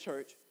next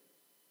church,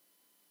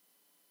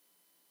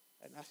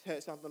 and I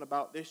said something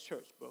about this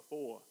church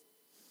before.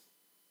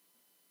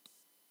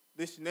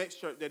 This next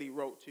church that he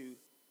wrote to,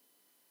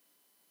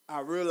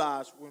 I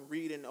realized when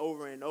reading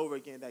over and over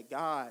again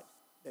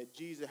that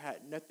Jesus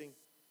had nothing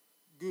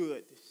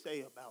good to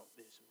say about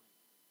this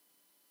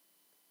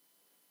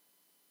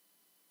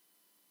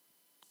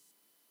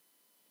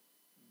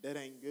one. That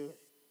ain't good.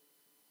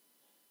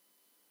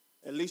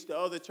 At least the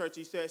other church,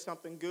 he said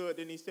something good.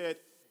 Then he said,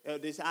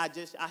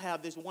 I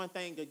have this one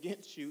thing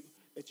against you,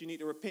 that you need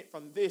to repent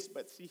from this.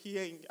 But see, he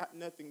ain't got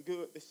nothing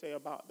good to say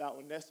about that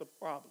one. That's a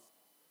problem.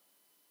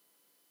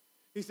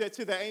 He said,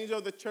 to the angel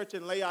of the church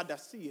in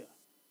Laodicea,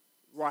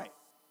 right.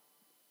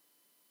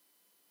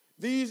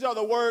 These are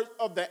the words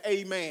of the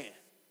Amen,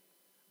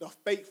 the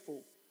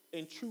faithful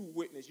and true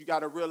witness. You got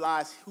to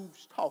realize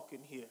who's talking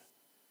here.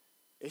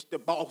 It's the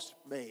boss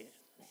man,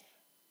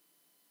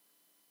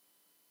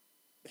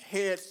 the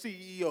head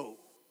CEO,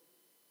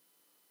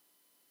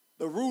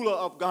 the ruler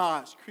of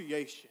God's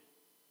creation.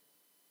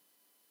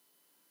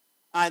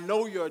 I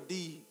know your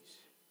deeds.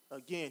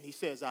 Again, he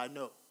says, I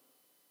know.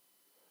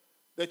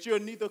 That you're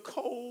neither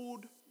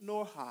cold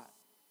nor hot.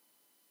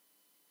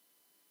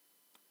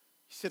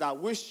 He said, I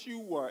wish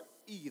you were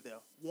either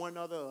one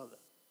or the other.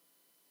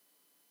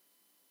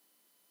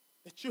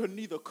 That you're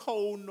neither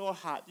cold nor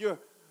hot.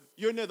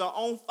 You're neither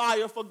on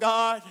fire for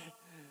God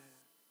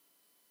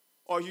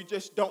or you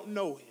just don't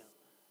know him.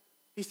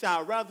 He said,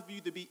 I'd rather for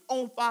you to be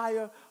on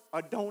fire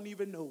or don't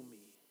even know me.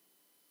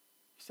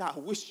 He said, I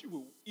wish you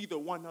were either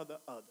one or the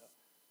other.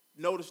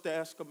 Notice the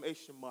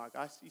exclamation mark.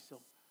 I see some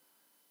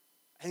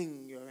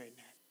anger in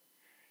that.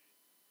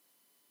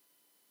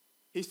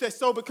 He says,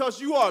 so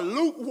because you are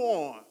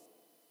lukewarm,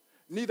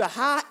 neither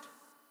hot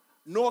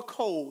nor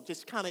cold,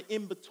 just kind of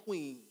in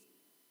between,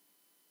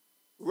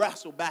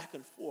 wrestle back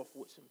and forth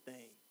with some things,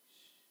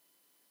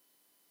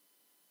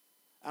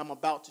 I'm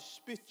about to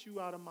spit you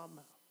out of my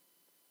mouth.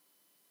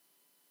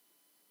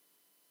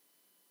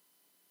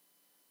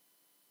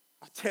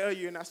 I tell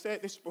you, and I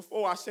said this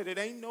before, I said it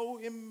ain't no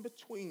in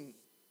between.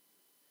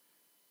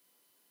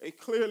 It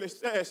clearly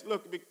says,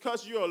 look,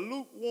 because you're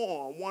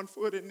lukewarm, one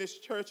foot in this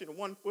church and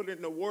one foot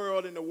in the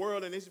world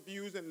and its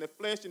views and the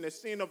flesh and the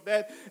sin of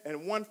that,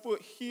 and one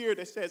foot here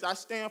that says, I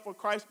stand for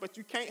Christ, but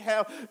you can't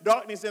have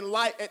darkness and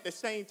light at the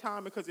same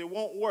time because it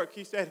won't work.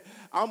 He said,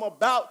 I'm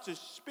about to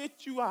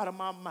spit you out of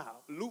my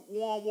mouth.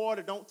 Lukewarm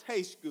water don't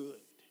taste good.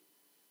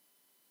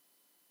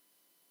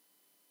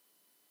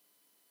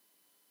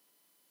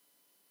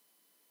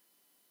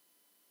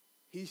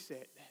 He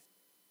said that.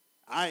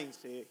 I ain't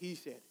said it. He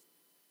said it.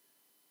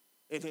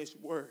 In his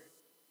word.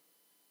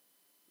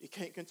 You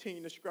can't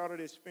continue to straddle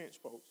this fence,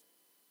 folks.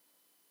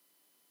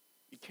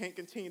 You can't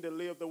continue to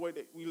live the way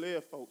that we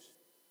live, folks.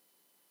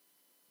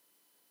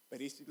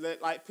 But he said,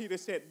 like Peter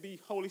said, be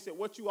holy. He said,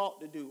 what you ought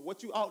to do,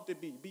 what you ought to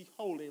be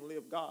holy and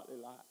live godly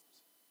lives.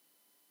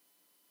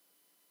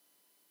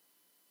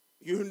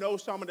 You know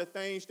some of the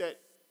things that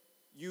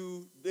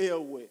you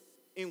deal with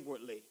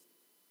inwardly.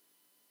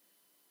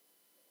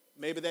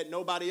 Maybe that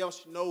nobody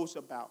else knows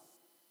about.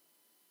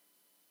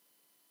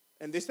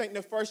 And this ain't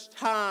the first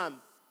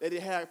time that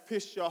it had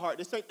pierced your heart.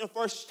 This ain't the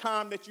first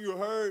time that you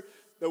heard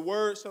the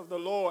words of the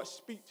Lord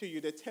speak to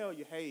you to tell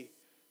you, hey,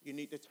 you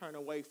need to turn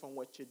away from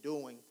what you're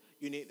doing.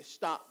 You need to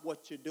stop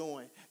what you're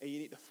doing, and you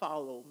need to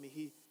follow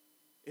me.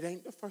 It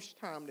ain't the first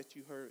time that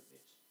you heard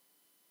this.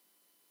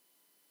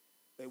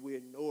 That we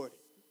ignored it.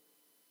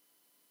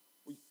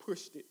 We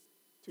pushed it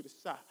to the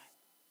side.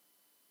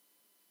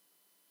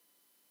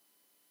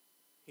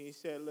 He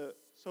said, look,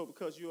 so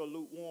because you're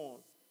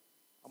lukewarm,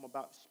 I'm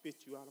about to spit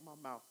you out of my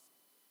mouth.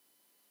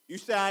 You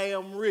say I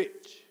am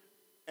rich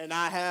and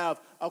I have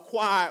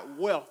acquired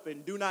wealth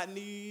and do not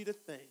need a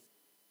thing.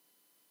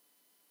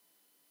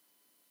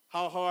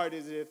 How hard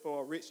is it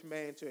for a rich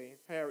man to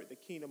inherit the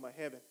kingdom of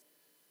heaven?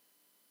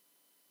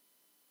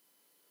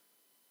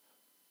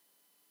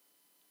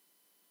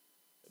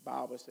 The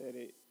Bible said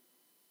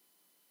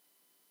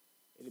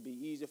it'll be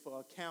easier for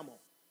a camel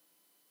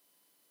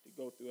to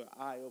go through an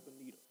eye of a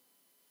needle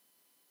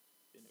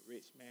than a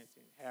rich man to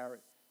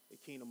inherit the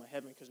kingdom of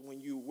heaven. Because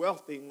when you're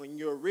wealthy, when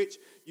you're rich,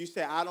 you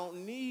say, I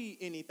don't need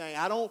anything.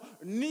 I don't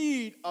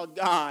need a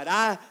God.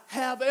 I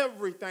have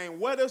everything.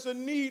 What is a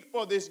need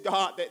for this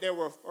God that they're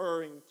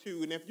referring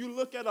to? And if you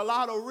look at a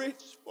lot of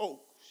rich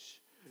folks,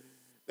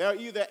 they're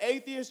either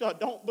atheists or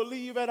don't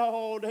believe at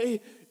all.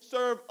 They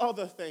serve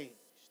other things.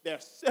 They're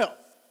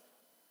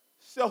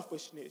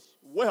selfishness,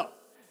 wealth.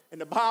 And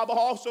the Bible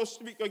also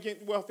speaks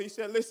against wealth. He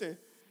said, listen,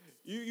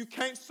 you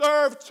can't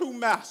serve two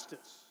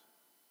masters.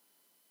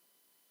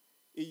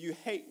 You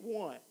hate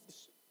one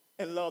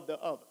and love the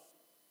other.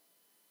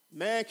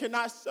 Man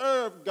cannot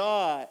serve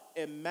God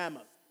and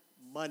mammon,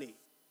 money.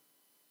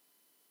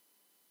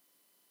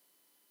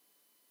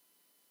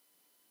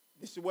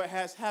 This is what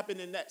has happened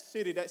in that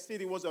city. That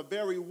city was a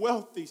very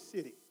wealthy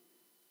city.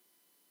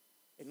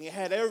 And they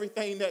had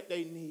everything that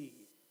they need.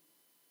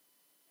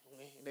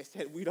 And they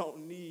said, we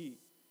don't need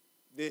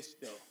this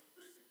stuff.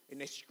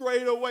 And they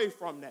strayed away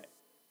from that.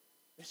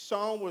 The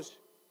song was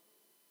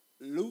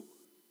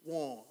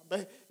lukewarm.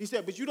 But he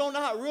said, but you do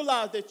not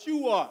realize that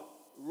you are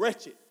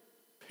wretched,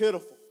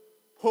 pitiful,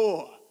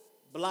 poor,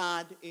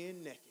 blind,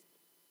 and naked.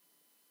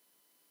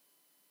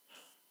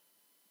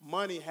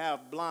 Money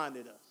have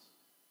blinded us.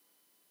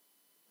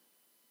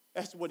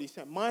 That's what he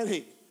said.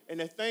 Money and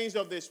the things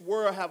of this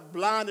world have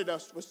blinded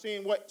us for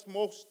seeing what's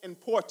most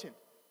important,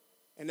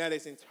 and that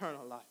is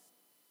eternal life.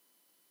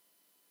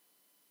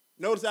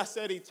 Notice I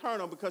said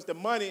eternal because the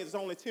money is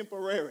only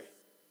temporary.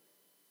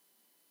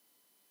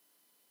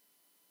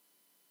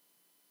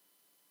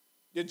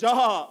 The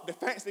job, the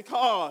fancy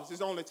cars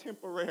is only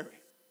temporary.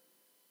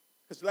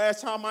 Because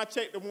last time I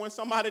checked, when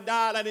somebody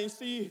died, I didn't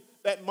see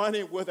that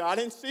money with her. I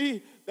didn't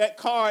see that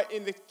car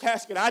in the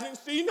casket. I didn't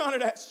see none of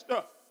that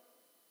stuff.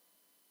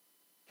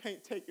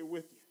 Can't take it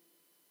with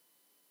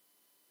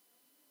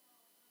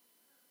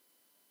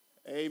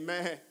you.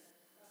 Amen.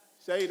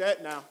 Say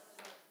that now.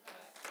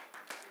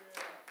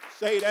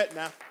 Say that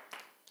now.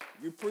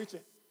 You preaching.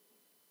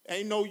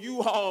 Ain't no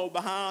U-Haul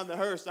behind the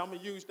hearse. I'm going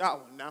to use that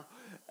one now.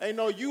 Ain't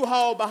no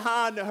U-Haul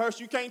behind the hearse.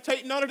 You can't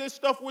take none of this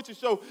stuff with you.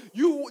 So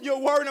you're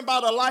worrying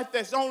about a life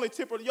that's only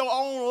temporary. Your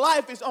own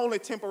life is only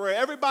temporary.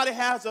 Everybody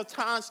has a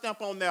time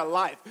stamp on their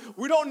life.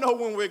 We don't know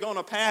when we're going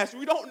to pass.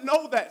 We don't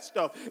know that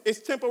stuff. It's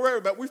temporary,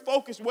 but we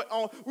focus more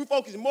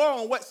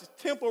on what's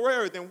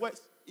temporary than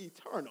what's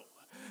eternal.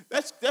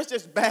 That's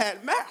just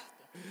bad math.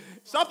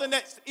 Something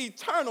that's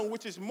eternal,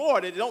 which is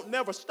more, that don't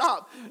never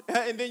stop.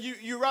 And then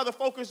you rather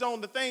focus on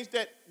the things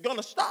that going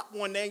to stop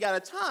one day and got a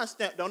time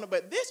stamp on it.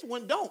 But this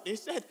one don't. It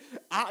said,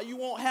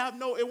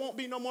 it won't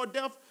be no more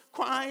death,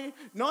 crying,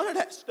 none of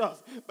that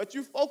stuff. But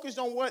you focus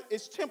on what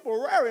is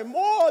temporary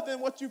more than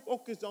what you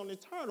focus on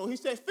eternal. He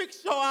said,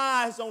 fix your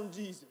eyes on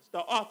Jesus, the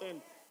author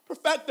and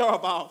perfecter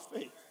of our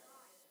faith.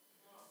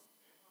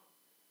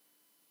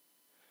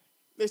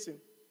 Listen.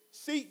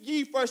 Seek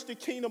ye first the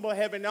kingdom of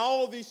heaven, and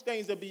all these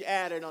things will be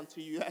added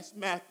unto you. That's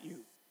Matthew.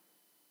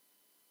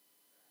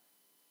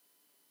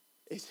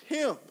 It's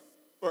him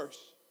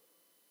first,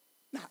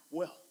 not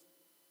wealth,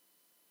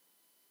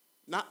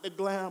 not the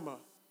glamour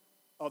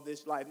of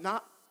this life,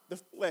 not the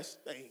flesh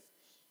things.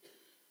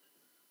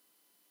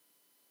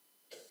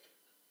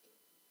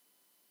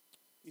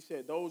 He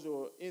said those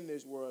who are in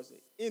this world are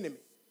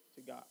enemy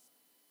to God.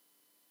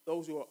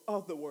 Those who are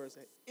of the world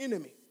are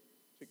enemy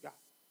to God.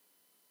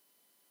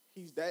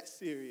 He's that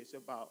serious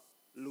about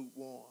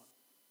lukewarm.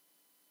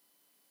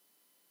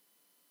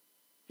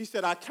 He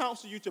said, I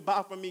counsel you to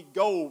buy from me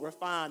gold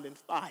refined in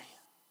fire,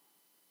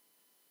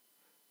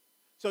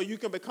 so you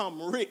can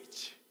become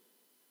rich,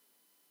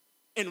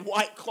 and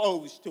white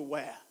clothes to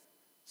wear,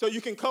 so you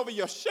can cover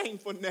your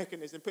shameful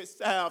nakedness, and put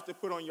salve to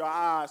put on your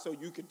eyes so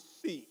you can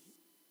see.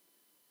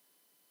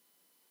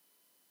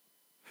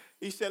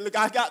 He said, look,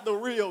 I got the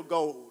real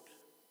gold.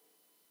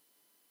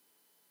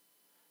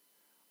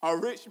 A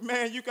rich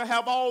man, you can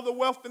have all the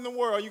wealth in the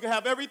world. You can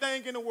have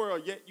everything in the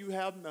world, yet you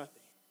have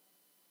nothing.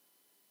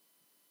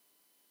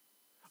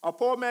 A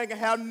poor man can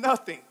have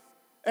nothing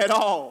at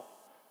all.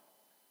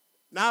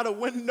 Not a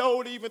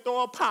window to even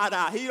throw a pot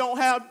out. He don't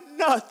have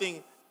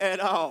nothing at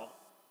all,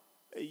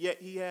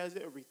 yet he has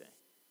everything.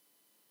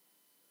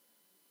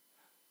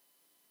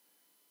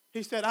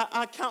 He said,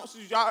 I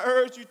counsel you, I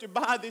urge you to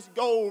buy this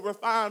gold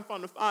refined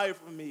from the fire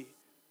from me,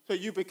 so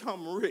you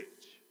become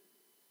rich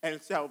and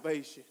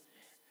salvation.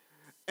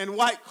 And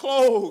white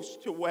clothes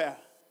to wear,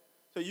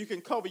 so you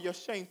can cover your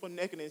shameful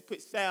nakedness,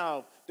 put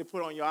salve to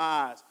put on your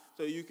eyes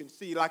so you can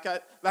see. Like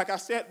I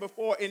said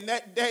before, in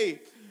that day,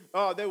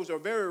 there was a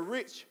very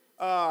rich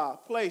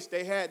place.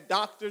 They had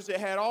doctors, they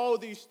had all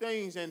these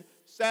things, and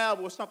salve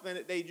was something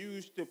that they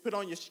used to put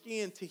on your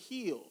skin to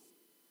heal.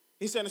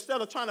 He said,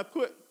 instead of trying to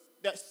put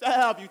that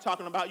salve you're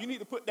talking about, you need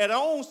to put that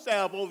own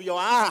salve over your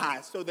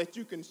eyes so that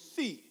you can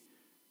see.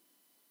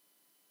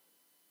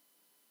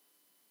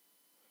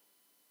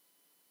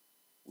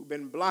 We've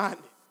been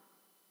blinded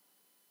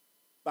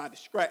by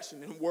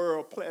distraction and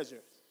world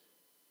pleasures.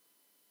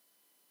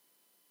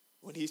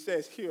 When he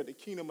says here, the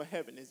kingdom of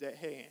heaven is at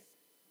hand.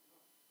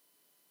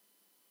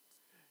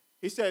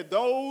 He said,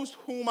 those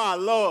whom I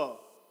love,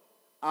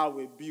 I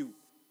rebuke.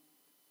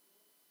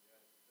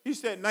 He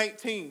said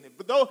 19.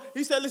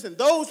 He said, listen,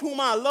 those whom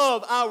I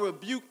love, I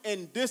rebuke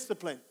and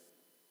discipline.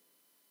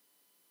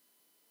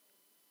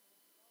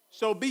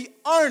 So be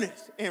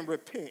earnest and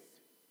repent.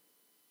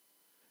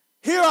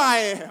 Here I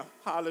am.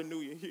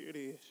 Hallelujah. Here it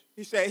is.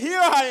 He said, here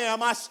I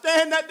am. I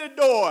stand at the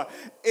door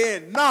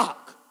and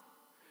knock.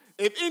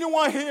 If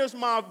anyone hears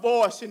my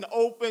voice and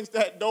opens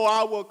that door,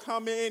 I will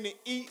come in and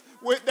eat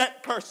with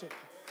that person,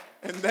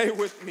 and they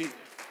with me.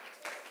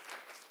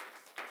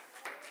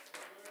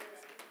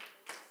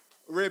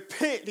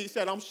 Repent. He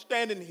said, I'm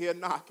standing here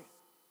knocking.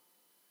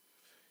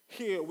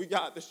 Here we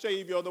got the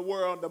Savior of the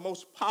world, the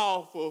most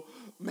powerful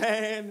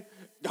man,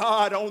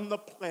 God on the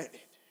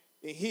planet.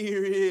 And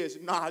here he is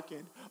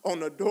knocking on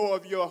the door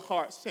of your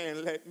heart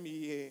saying, let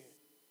me in.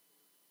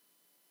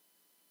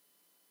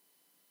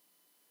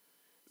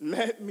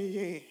 Let me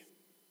in.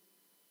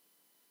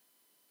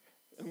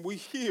 And we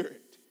hear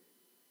it.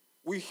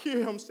 We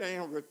hear him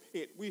saying,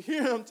 repent. We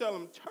hear him tell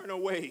him, turn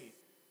away.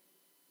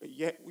 But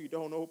yet we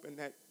don't open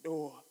that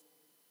door.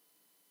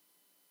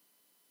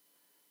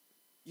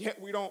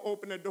 Yet we don't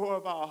open the door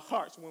of our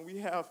hearts when we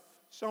have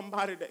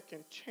somebody that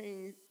can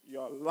change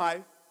your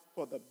life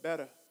for the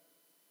better.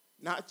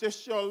 Not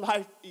just your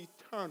life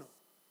eternal,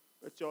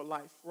 but your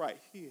life right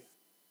here.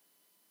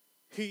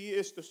 He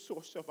is the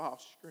source of our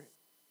strength.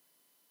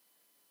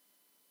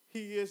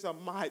 He is a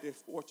mighty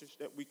fortress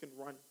that we can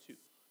run to.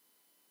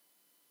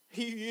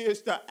 He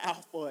is the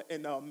Alpha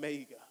and the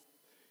Omega.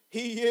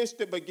 He is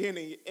the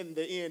beginning and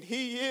the end.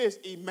 He is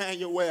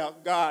Emmanuel,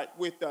 God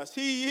with us.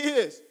 He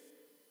is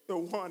the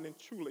one and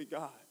truly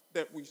God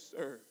that we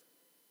serve.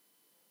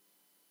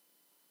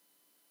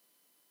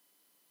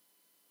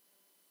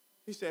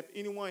 He said, if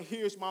anyone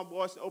hears my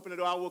voice and open the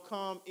door, I will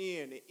come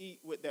in and eat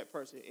with that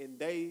person, and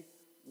they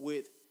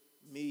with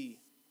me.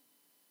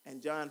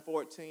 And John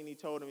 14, he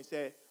told him, he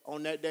said,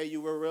 on that day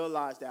you will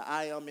realize that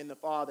I am in the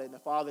Father, and the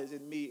Father is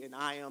in me, and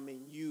I am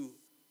in you.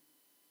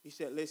 He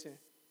said, listen,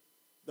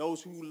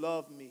 those who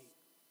love me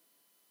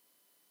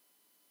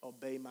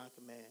obey my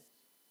commands.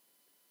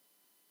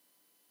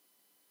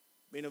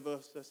 Many of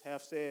us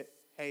have said,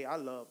 hey, I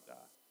love God.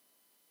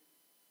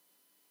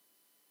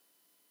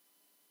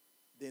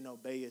 Then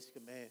obey his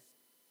command.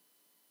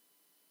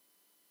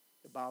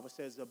 The Bible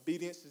says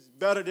obedience is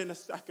better than a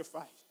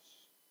sacrifice.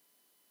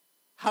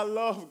 I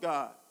love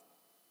God.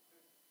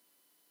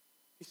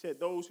 He said,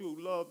 those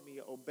who love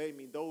me obey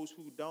me. Those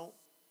who don't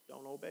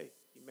obey.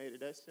 He made it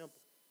that simple.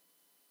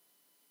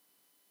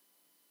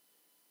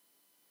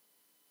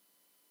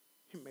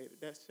 He made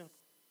it that simple.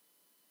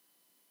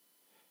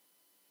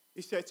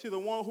 He said, to the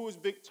one who is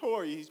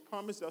victorious, he's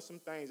promised us some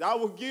things. I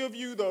will give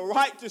you the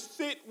right to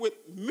sit with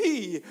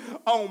me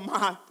on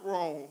my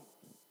throne.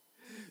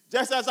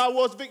 Just as I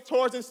was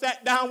victorious and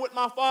sat down with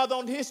my Father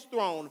on his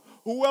throne.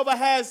 Whoever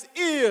has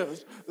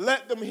ears,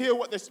 let them hear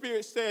what the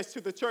Spirit says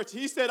to the church.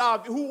 He said,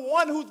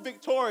 one who's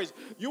victorious,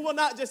 you will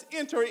not just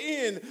enter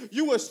in,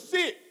 you will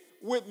sit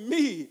with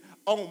me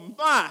on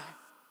my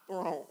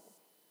throne.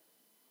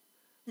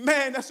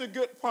 Man, that's a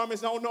good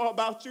promise. I don't know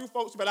about you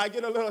folks, but I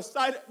get a little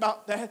excited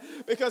about that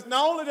because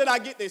not only did I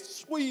get this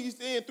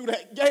squeezed in through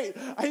that gate,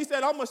 he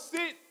said, I'm going to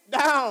sit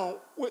down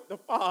with the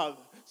Father.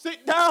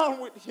 Sit down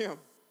with him.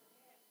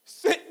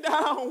 Sit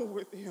down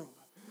with him.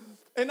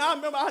 And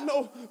I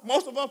know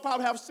most of us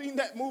probably have seen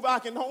that movie. I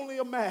can only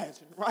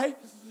imagine, right?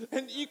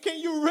 And can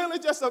you really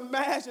just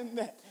imagine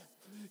that?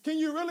 Can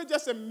you really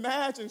just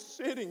imagine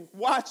sitting,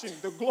 watching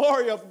the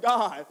glory of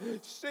God,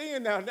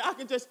 seeing that? I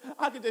can just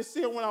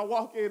see it when I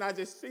walk in. I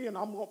just see it.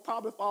 I'm going to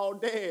probably fall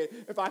dead.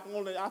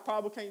 I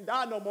probably can't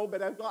die no more,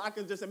 but I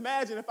can just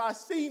imagine if I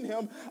seen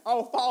him,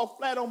 I'll fall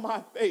flat on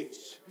my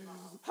face.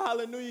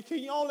 Hallelujah. Can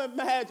you only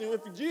imagine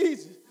if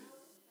Jesus,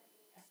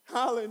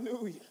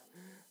 hallelujah,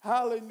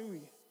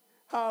 hallelujah,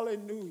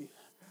 hallelujah.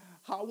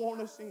 I want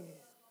to see him.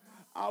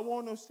 I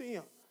want to see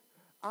him.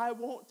 I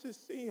want to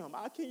see him.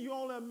 Can you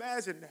only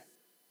imagine that?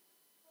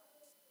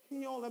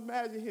 Can you only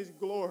imagine his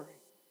glory,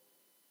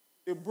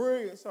 the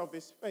brilliance of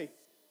his face?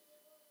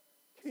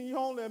 Can you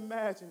only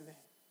imagine that?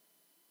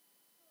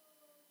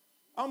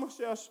 I'm going to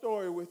share a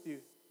story with you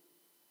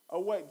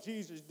of what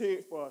Jesus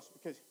did for us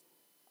because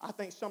I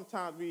think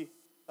sometimes we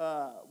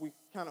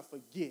kind of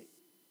forget.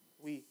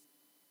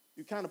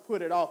 You kind of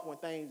put it off when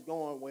things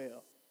going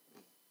well.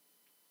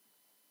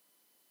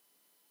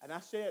 And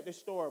I shared this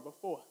story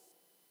before.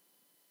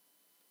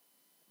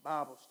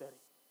 Bible study.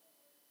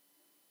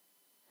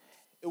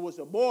 It was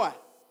a boy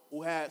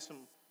who had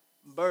some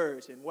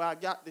birds. And where I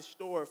got this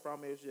story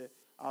from is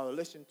I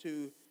listened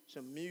to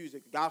some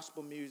music,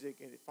 gospel music,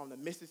 from the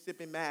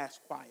Mississippi Mass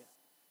Choir.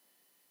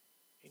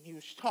 And he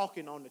was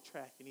talking on the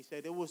track. And he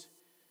said it was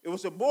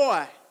a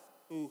boy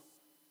who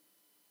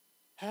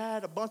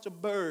had a bunch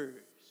of birds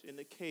in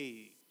the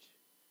cage.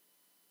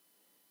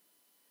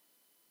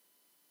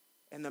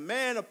 And the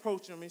man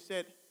approached him and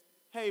said,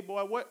 hey,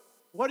 boy,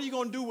 what are you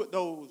going to do with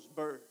those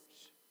birds?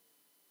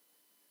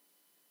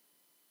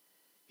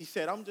 He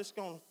said, I'm just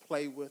going to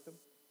play with them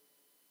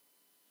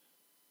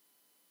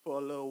for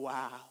a little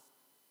while.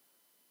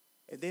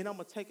 And then I'm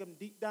going to take them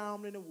deep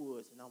down in the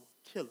woods and I'm going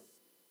to kill them.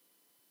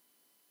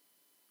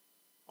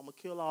 I'm going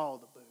to kill all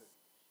the birds.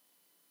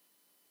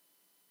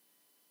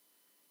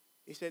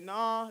 He said,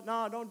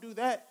 no, don't do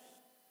that.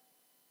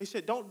 He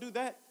said, don't do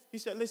that. He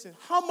said, listen,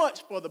 how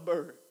much for the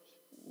birds?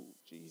 Ooh,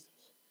 Jesus.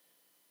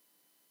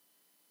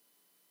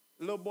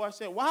 The little boy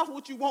said, why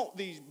would you want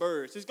these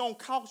birds? It's going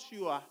to cost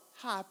you a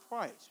high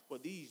price for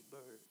these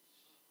birds.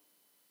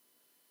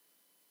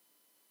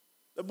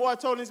 The boy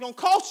told him, it's going to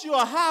cost you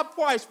a high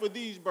price for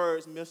these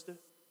birds, mister.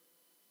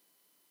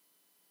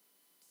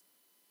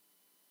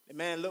 The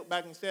man looked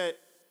back and said,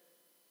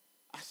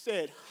 I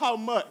said, how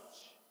much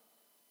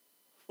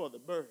for the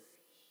birds?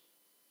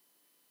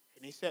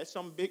 And he said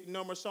some big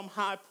number, some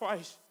high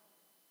price.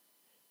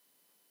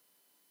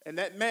 And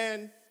that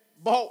man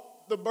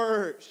bought the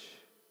birds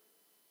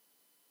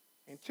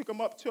and took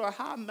them up to a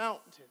high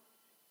mountain.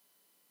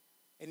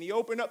 And he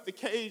opened up the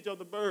cage of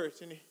the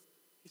birds and he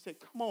said,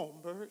 come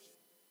on, birds.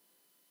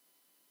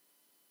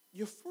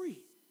 You're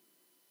free.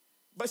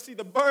 But see,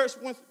 the birds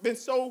been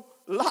so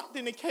locked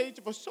in the cage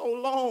for so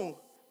long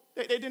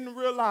that they didn't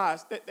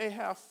realize that they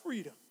have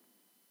freedom.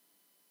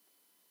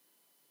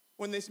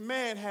 When this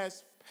man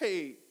has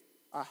paid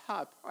a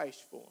high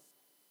price for them.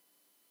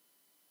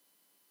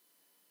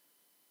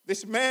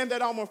 This man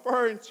that I'm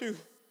referring to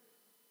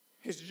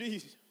is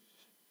Jesus.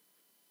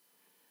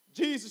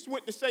 Jesus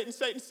went to Satan.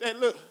 Satan said,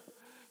 look,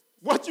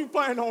 what you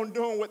plan on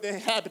doing with the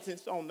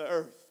inhabitants on the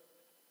earth?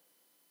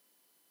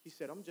 He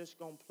said, I'm just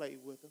going to play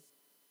with them.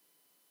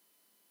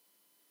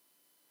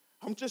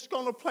 I'm just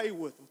going to play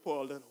with them for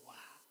a little while.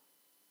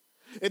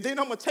 And then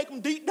I'm going to take them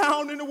deep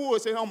down in the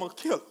woods and I'm going to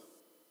kill them.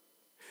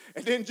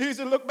 And then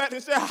Jesus looked back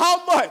and said,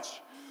 how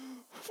much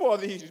for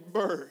these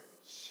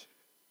birds?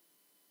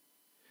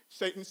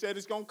 Satan said,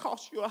 it's going to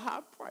cost you a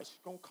high price. It's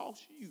going to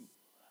cost you.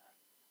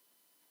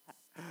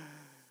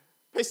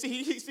 But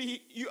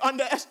see, you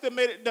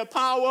underestimated the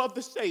power of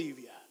the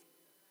Savior.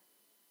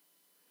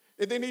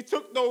 And then he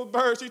took those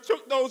birds, he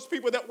took those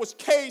people that was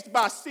caged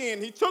by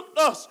sin. He took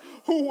us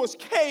who was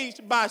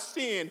caged by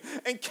sin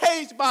and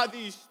caged by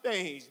these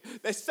things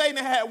that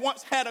Satan had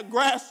once had a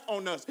grasp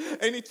on us.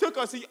 And he took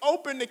us, he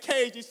opened the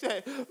cage, he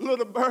said,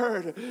 little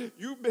bird,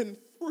 you've been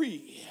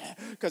free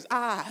because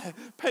I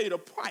paid a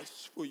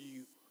price for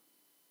you.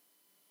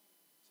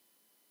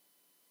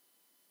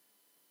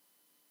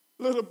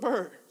 Little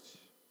birds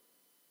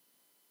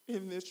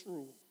in this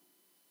room,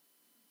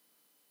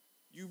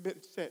 you've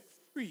been set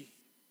free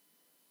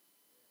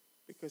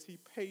because he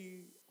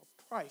paid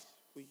a price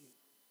for you.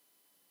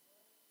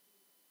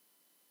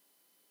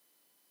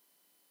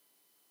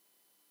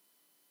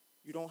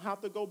 You don't have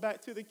to go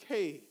back to the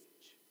cage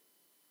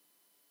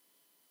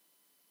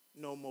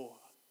no more.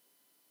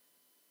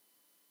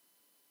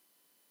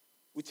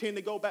 We tend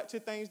to go back to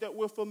things that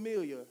we're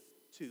familiar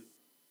to.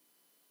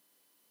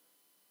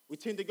 We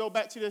tend to go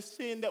back to the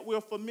sin that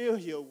we're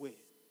familiar with.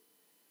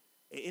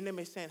 The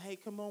enemy saying, hey,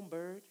 come on,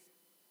 bird.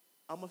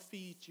 I'm going to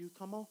feed you.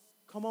 Come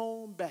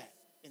on back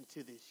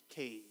into this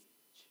cage.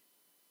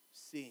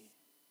 Sin.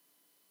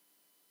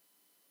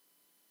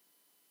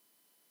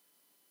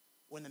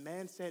 When the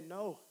man said,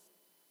 no,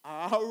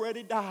 I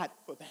already died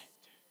for that.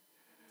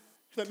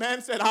 The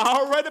man said, I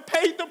already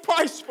paid the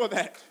price for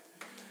that.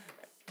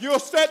 You're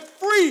set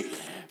free.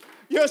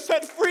 You're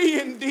set free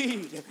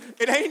indeed.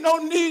 It ain't no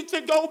need to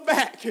go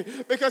back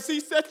because he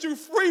set you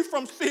free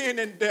from sin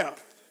and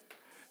death.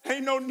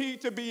 Ain't no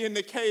need to be in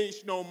the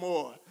cage no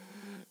more.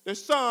 The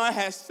Son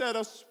has set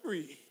us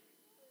free.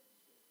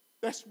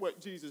 That's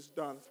what Jesus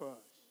done for us.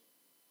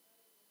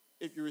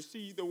 If you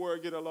receive the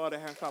word, get a Lord a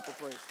hand clap of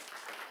praise.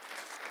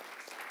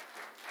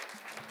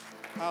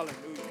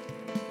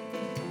 Hallelujah.